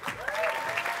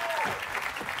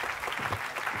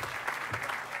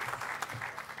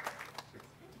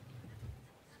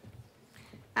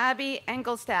 Abby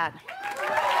Engelstad.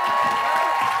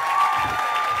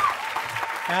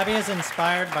 Abby is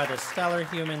inspired by the stellar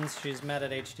humans she's met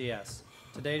at HDS.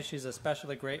 Today, she's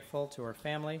especially grateful to her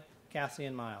family, Cassie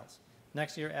and Miles.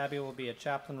 Next year, Abby will be a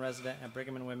chaplain resident at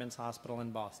Brigham and Women's Hospital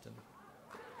in Boston.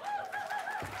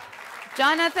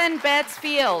 Jonathan Betts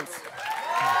Fields.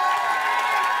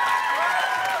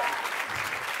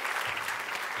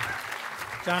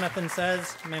 Jonathan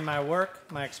says, "May my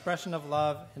work, my expression of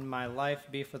love, and my life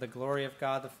be for the glory of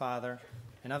God the Father,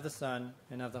 and of the Son,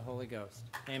 and of the Holy Ghost.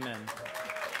 Amen."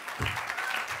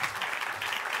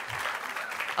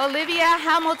 Olivia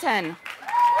Hamilton.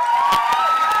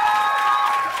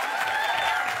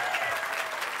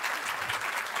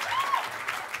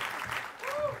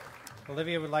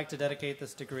 Olivia would like to dedicate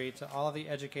this degree to all of the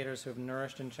educators who have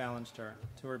nourished and challenged her,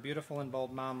 to her beautiful and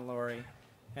bold mom, Lori,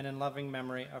 and in loving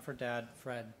memory of her dad,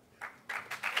 Fred.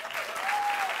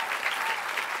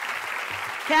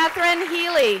 Catherine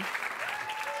Healy.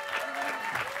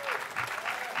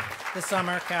 This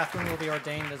summer, Catherine will be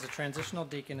ordained as a transitional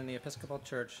deacon in the Episcopal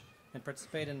Church and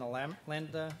participate in the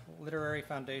Lambda Literary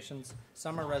Foundation's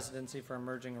summer residency for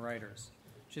emerging writers.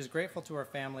 She is grateful to her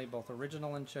family, both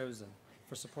original and chosen,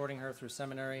 for supporting her through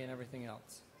seminary and everything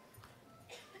else.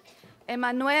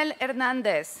 Emanuel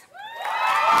Hernandez.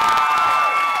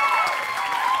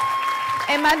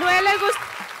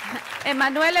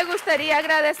 Emanuel le gustaría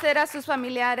agradecer a sus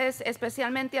familiares,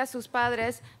 especialmente a sus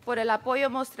padres, por el apoyo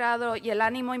mostrado y el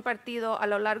ánimo impartido a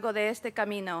lo largo de este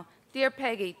camino. Dear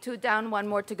Peggy, 2 down, 1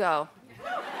 more to go.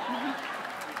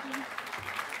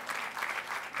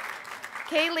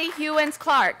 Kaylee Hewins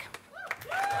Clark.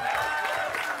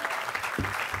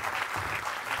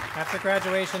 After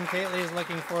graduation, Kaylee is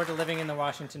looking forward to living in the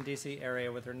Washington, D.C. area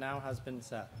with her now husband,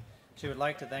 Seth. She would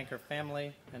like to thank her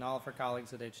family and all of her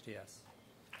colleagues at HDS.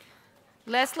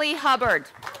 Leslie Hubbard.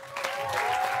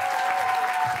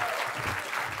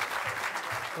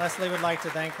 Leslie would like to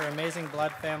thank her amazing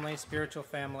blood family, spiritual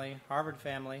family, Harvard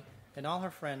family, and all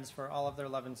her friends for all of their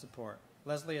love and support.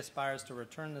 Leslie aspires to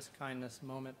return this kindness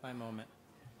moment by moment.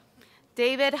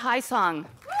 David Heisong.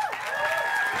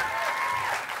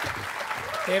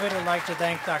 David would like to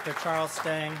thank Dr. Charles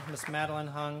Stang, Miss Madeline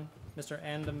Hung, Mr.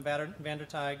 Andam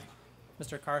Vanderteig,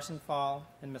 Mr. Carson Fall,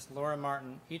 and Miss Laura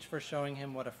Martin, each for showing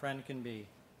him what a friend can be.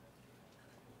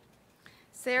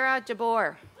 Sarah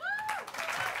Jabor.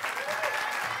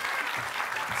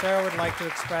 Sarah would like to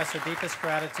express her deepest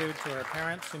gratitude to her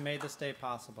parents who made this day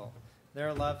possible.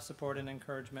 Their love, support, and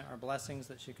encouragement are blessings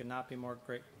that she could not be more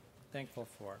thankful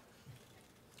for.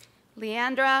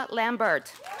 Leandra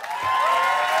Lambert.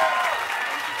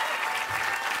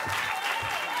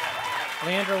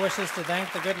 Leandra wishes to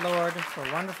thank the good Lord for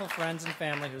wonderful friends and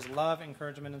family whose love,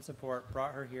 encouragement, and support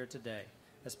brought her here today,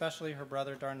 especially her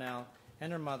brother Darnell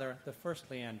and her mother, the first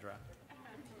Leandra.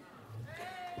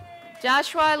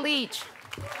 Joshua Leach.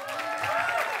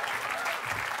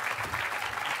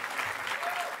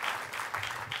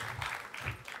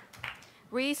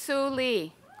 Risu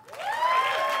Lee.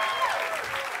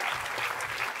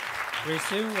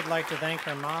 Risu would like to thank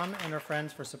her mom and her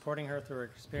friends for supporting her through her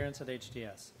experience at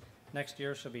HDS. Next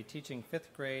year, she'll be teaching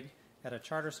 5th grade at a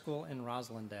charter school in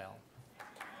Roslindale.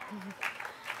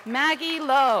 Maggie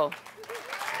Lowe.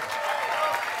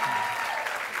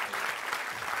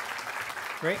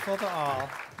 Grateful to all,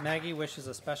 Maggie wishes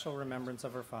a special remembrance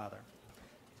of her father.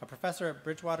 A professor at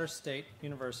Bridgewater State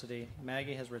University,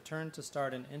 Maggie has returned to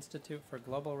start an Institute for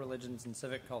Global Religions and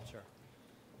Civic Culture.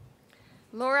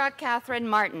 Laura Catherine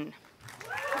Martin.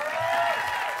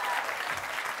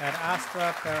 Ad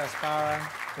astra per aspera,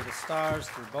 to the stars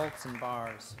through bolts and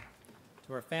bars.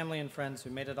 To her family and friends who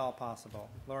made it all possible,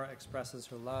 Laura expresses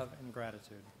her love and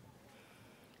gratitude.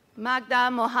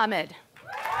 Magda Mohammed.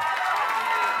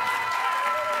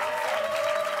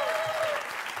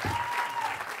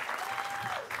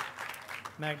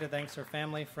 Magda thanks her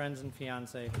family, friends, and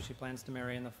fiancé, who she plans to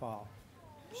marry in the fall.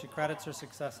 She credits her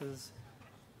successes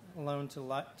alone to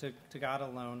God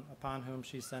alone, upon whom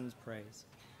she sends praise.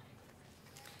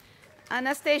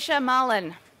 Anastasia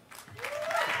Mullen.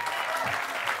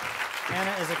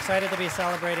 Anna is excited to be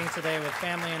celebrating today with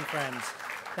family and friends.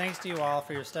 Thanks to you all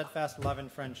for your steadfast love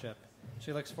and friendship.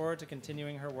 She looks forward to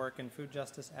continuing her work in food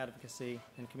justice advocacy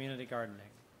and community gardening.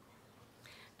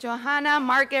 Johanna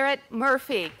Margaret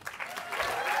Murphy.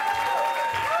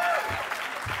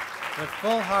 With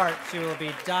full heart, she will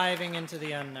be diving into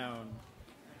the unknown.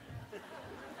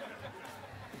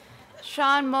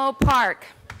 Sean Mo Park.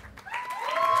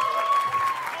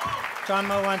 John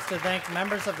Moe wants to thank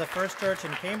members of the First Church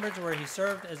in Cambridge, where he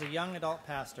served as a young adult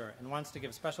pastor, and wants to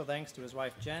give special thanks to his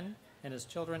wife Jen and his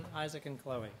children Isaac and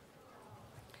Chloe.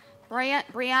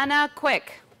 Brianna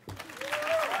Quick.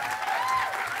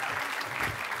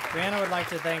 Brianna would like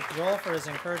to thank Joel for his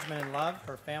encouragement and love,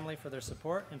 her family for their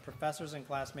support, and professors and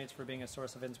classmates for being a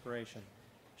source of inspiration.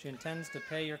 She intends to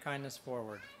pay your kindness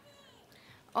forward.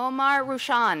 Omar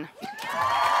Rushan.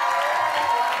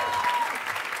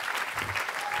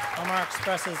 Omar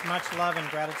expresses much love and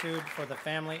gratitude for the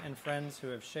family and friends who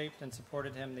have shaped and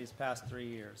supported him these past 3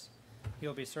 years. He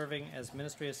will be serving as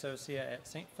ministry associate at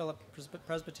St. Philip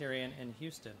Presbyterian in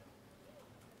Houston.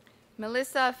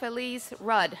 Melissa Felice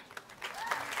Rudd.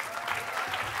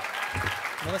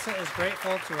 Melissa is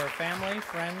grateful to her family,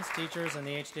 friends, teachers, and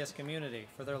the HDS community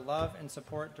for their love and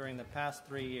support during the past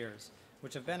 3 years,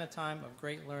 which have been a time of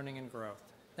great learning and growth.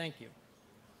 Thank you.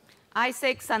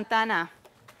 Isaac Santana.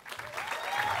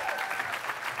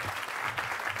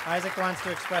 Isaac wants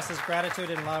to express his gratitude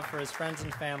and love for his friends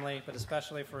and family, but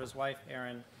especially for his wife,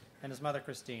 Erin, and his mother,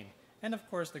 Christine. And of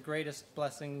course, the greatest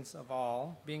blessings of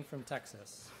all, being from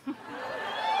Texas.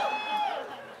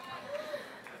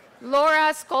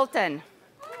 Laura Skolton.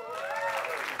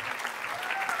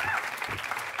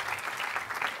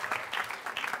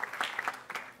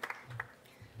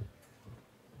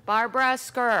 Barbara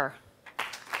Skur.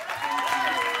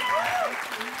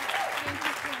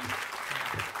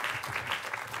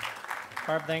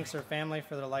 Barb thanks her family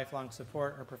for their lifelong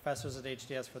support, her professors at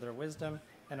HDS for their wisdom,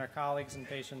 and her colleagues and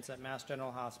patients at Mass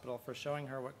General Hospital for showing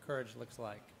her what courage looks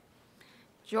like.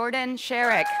 Jordan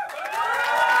Sherrick.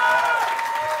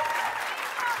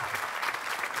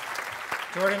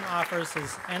 Jordan offers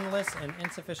his endless and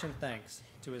insufficient thanks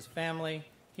to his family,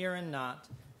 here and not,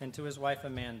 and to his wife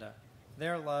Amanda.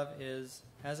 Their love is,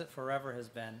 as it forever has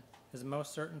been, his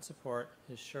most certain support,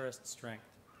 his surest strength.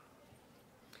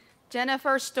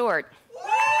 Jennifer Stewart.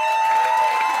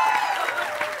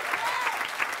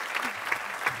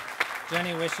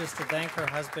 Jenny wishes to thank her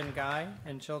husband Guy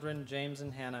and children James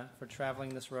and Hannah for traveling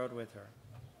this road with her.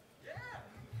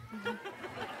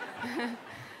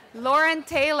 Lauren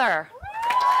Taylor.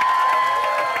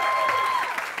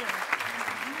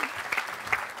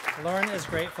 Lauren is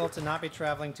grateful to not be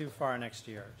traveling too far next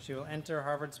year. She will enter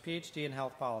Harvard's PhD in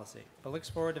health policy, but looks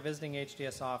forward to visiting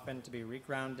HDS often to be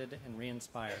regrounded and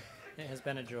re-inspired. It has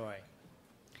been a joy.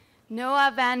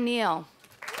 Noah Van Neel.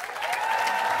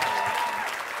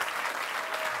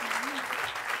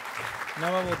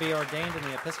 Noah will be ordained in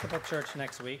the Episcopal Church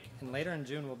next week, and later in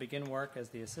June will begin work as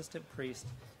the assistant priest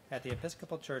at the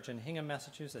Episcopal Church in Hingham,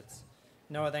 Massachusetts.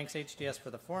 Noah thanks HDS for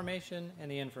the formation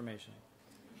and the information.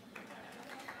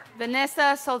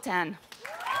 Vanessa Sultan.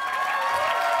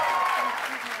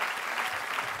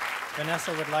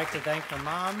 Vanessa would like to thank her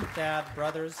mom, dad,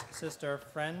 brothers, sister,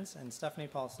 friends, and Stephanie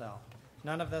Paulsell.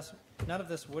 None of this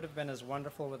would have been as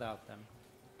wonderful without them.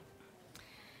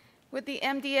 Would the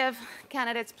MDiv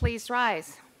candidates please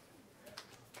rise?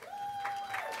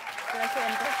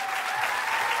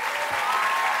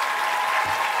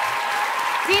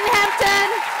 Dean Hempton,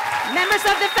 members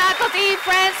of the faculty,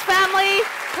 friends, family,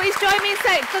 please join me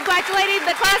in congratulating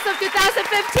the class of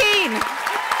 2015.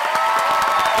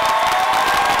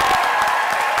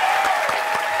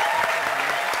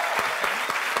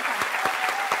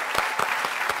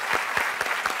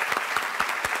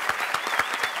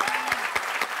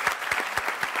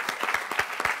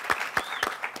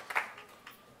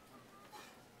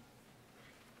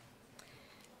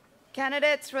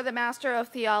 Candidates for the Master of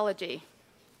Theology.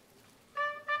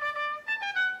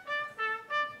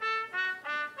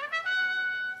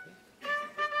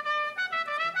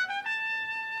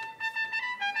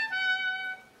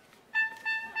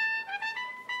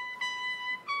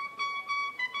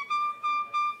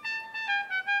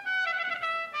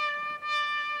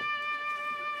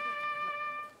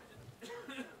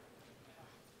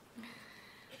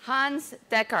 Hans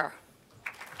Decker.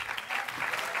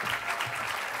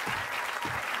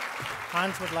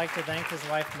 Hans would like to thank his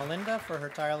wife Melinda for her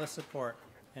tireless support,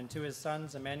 and to his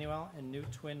sons Emmanuel and new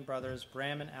twin brothers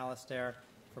Bram and Alistair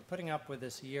for putting up with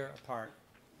this year apart.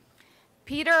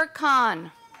 Peter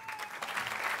Kahn.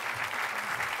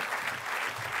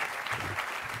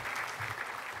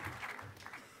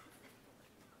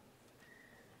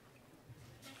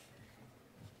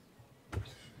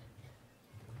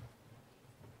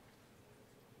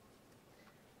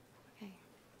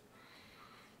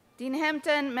 Dean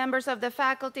Hempton, members of the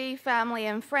faculty, family,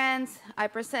 and friends, I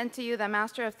present to you the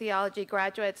Master of Theology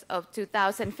graduates of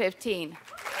 2015.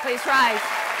 Please rise.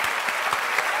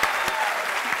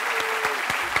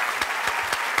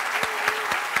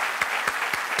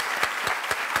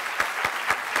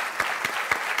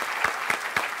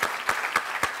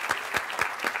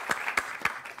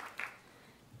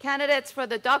 Candidates for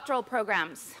the doctoral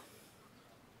programs.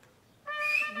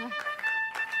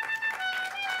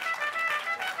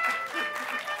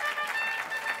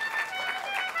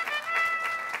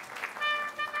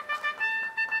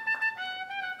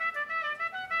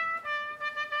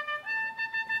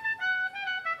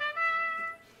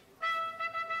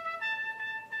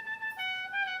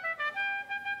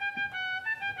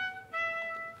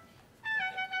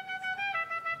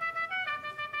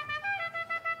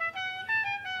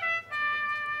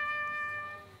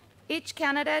 Each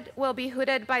candidate will be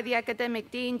hooted by the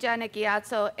academic dean, Janet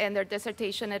Giazzo, and their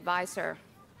dissertation advisor.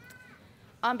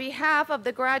 On behalf of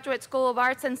the Graduate School of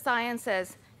Arts and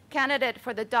Sciences, candidate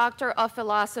for the Doctor of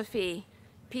Philosophy,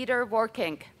 Peter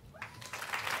Vorkink.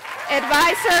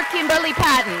 Advisor, Kimberly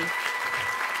Patton.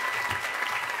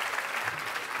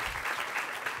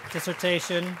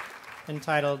 Dissertation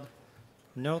entitled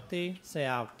Noti se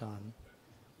auton,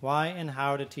 Why and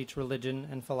How to Teach Religion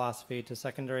and Philosophy to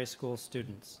Secondary School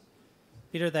Students.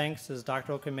 Peter thanks his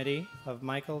doctoral committee of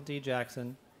Michael D.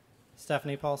 Jackson,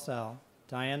 Stephanie Paulsell,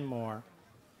 Diane Moore,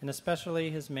 and especially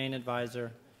his main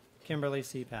advisor, Kimberly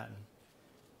C. Patton.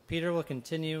 Peter will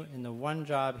continue in the one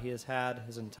job he has had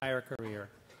his entire career,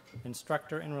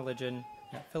 instructor in religion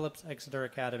at Phillips Exeter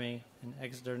Academy in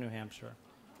Exeter, New Hampshire.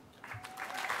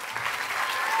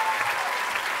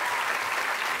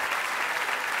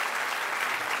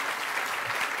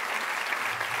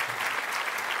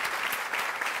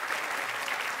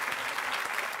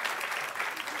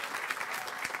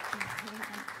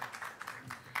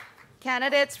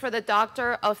 Candidates for the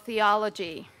Doctor of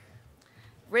Theology: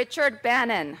 Richard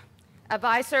Bannon,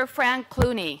 Advisor Frank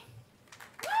Clooney.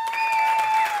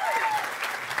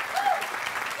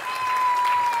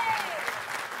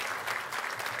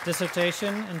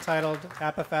 Dissertation entitled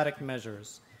Apophatic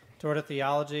Measures Toward a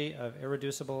Theology of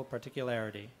Irreducible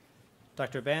Particularity.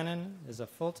 Dr. Bannon is a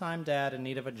full-time dad in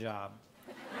need of a job.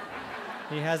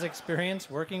 He has experience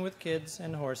working with kids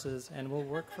and horses and will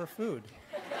work for food.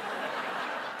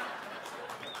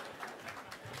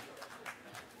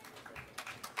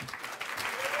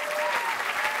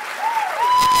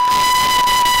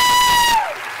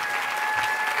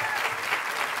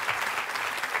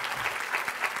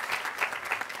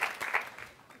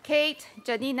 Kate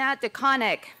Janina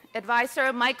DeConnick,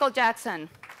 Advisor Michael Jackson.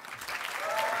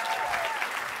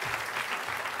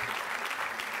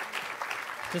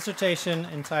 Dissertation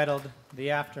entitled The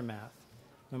Aftermath,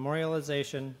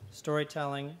 Memorialization,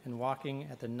 Storytelling, and Walking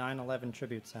at the 9/11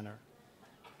 Tribute Center.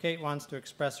 Kate wants to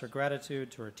express her gratitude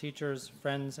to her teachers,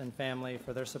 friends, and family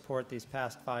for their support these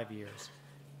past 5 years.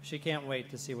 She can't wait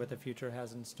to see what the future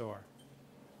has in store.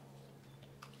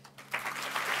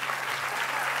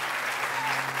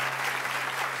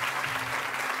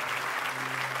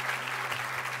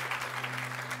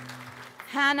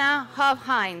 Hannah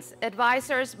Huff-Hines,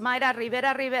 Advisors Mayra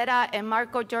Rivera and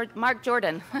Mark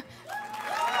Jordan.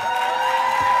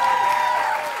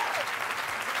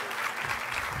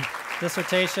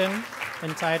 Dissertation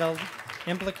entitled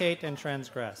Implicate and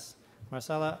Transgress.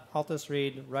 Marcella Altus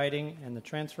Reed, Writing and the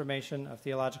Transformation of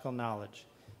Theological Knowledge.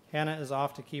 Hannah is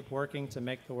off to keep working to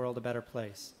make the world a better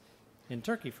place. In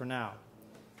Turkey for now.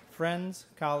 Friends,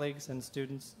 colleagues, and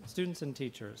students and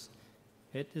teachers,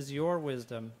 it is your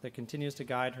wisdom that continues to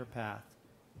guide her path.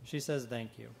 She says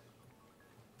thank you.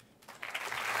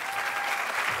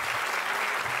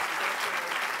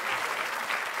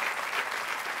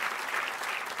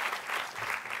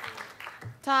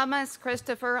 Thomas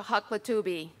Christopher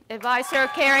Hucklatubi, Advisor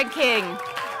Karen King.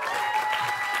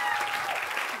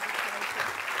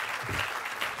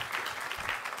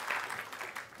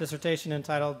 Dissertation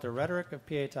entitled The Rhetoric of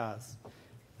Pietas,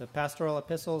 the Pastoral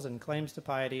Epistles and Claims to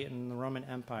Piety in the Roman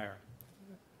Empire.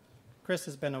 Chris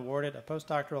has been awarded a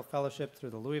postdoctoral fellowship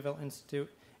through the Louisville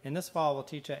Institute, and this fall will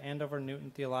teach at Andover Newton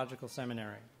Theological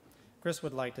Seminary. Chris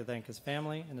would like to thank his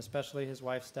family, and especially his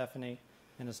wife Stephanie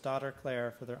and his daughter Claire,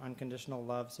 for their unconditional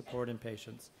love, support, and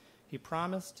patience. He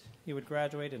promised he would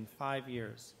graduate in 5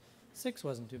 years. 6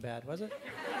 wasn't too bad, was it?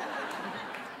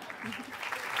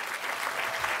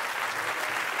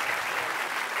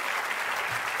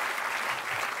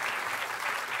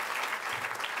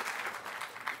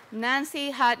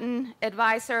 Nancy Hutton,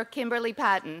 Advisor Kimberly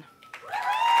Patton.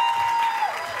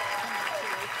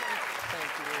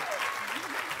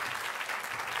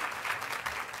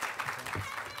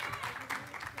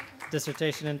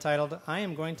 Dissertation entitled, I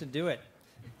Am Going to Do It,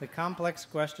 the complex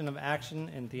question of action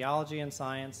in theology and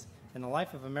science in the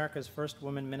life of America's first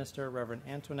woman minister, Reverend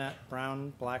Antoinette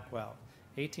Brown Blackwell,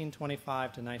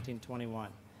 1825 to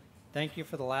 1921. Thank you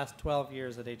for the last 12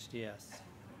 years at HDS.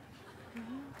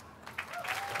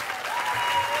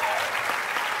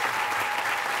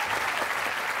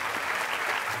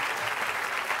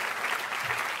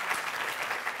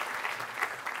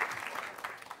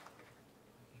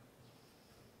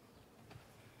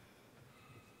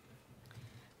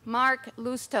 Mark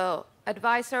Lusto,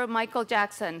 Advisor Michael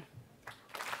Jackson.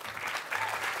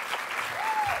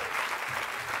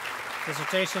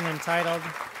 Dissertation entitled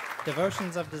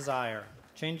Devotions of Desire,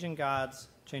 Changing Gods,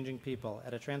 Changing People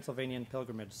at a Transylvanian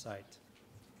Pilgrimage Site.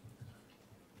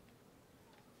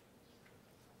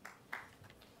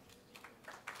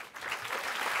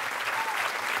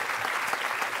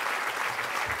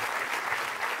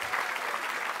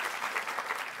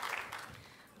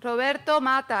 Roberto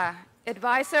Mata,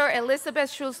 Advisor Elizabeth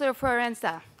Schussler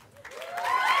Forenza.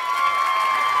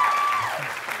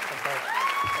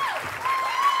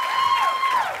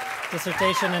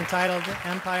 Dissertation entitled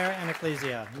Empire and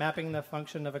Ecclesia, Mapping the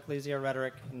Function of Ecclesia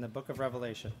Rhetoric in the Book of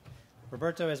Revelation.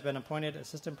 Roberto has been appointed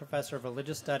Assistant Professor of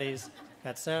Religious Studies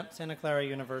at Santa Clara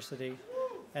University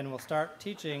and will start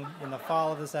teaching in the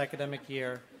fall of this academic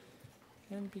year,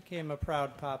 and became a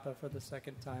proud papa for the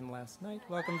second time last night.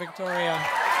 Welcome, Victoria.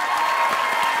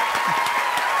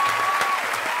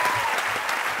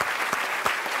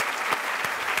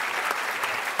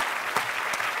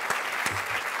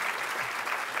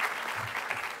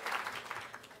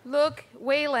 Luke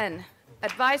Whalen,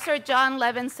 Advisor John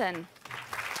Levinson.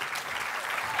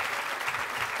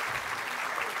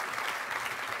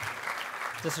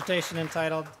 Dissertation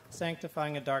entitled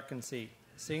Sanctifying a Dark Conceit,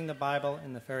 Seeing the Bible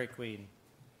in the Fairy Queen.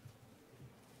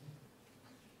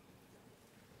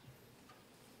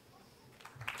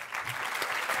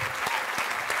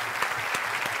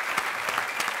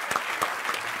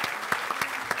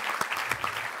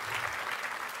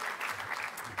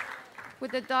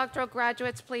 Would the doctoral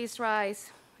graduates please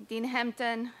rise? Dean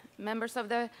Hempton, members of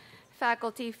the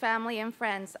faculty, family, and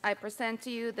friends, I present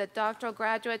to you the doctoral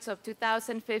graduates of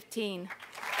 2015.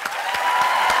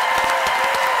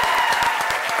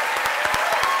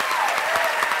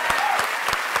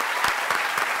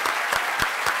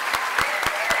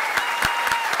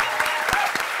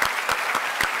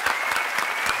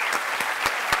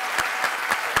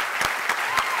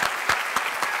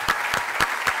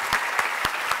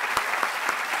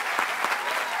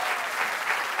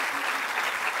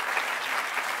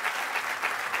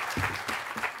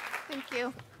 Thank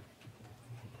you.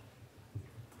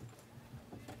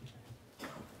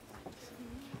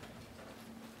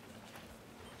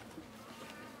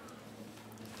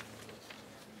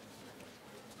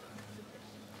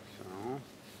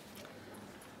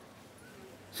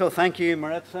 So thank you,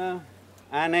 Maritza,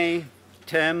 Annie,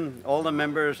 Tim, all the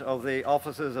members of the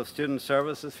Offices of Student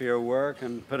Services for your work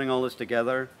and putting all this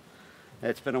together.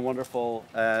 It's been a wonderful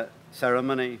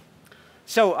ceremony.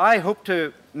 So I hope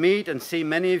to meet and see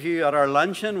many of you at our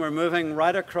luncheon. We're moving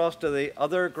right across to the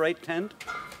other great tent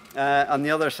on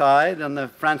the other side, on the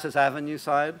Francis Avenue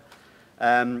side.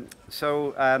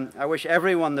 I wish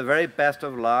everyone the very best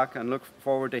of luck and look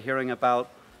forward to hearing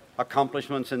about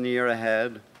accomplishments in the year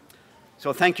ahead.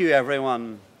 So thank you,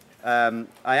 everyone. I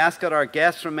ask that our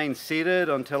guests remain seated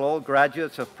until all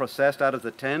graduates have processed out of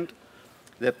the tent.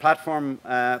 The platform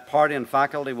party and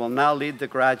faculty will now lead the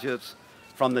graduates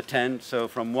from the tent, so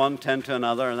from one tent to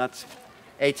another, and that's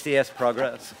HDS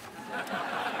progress.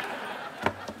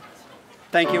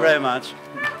 Thank you very much.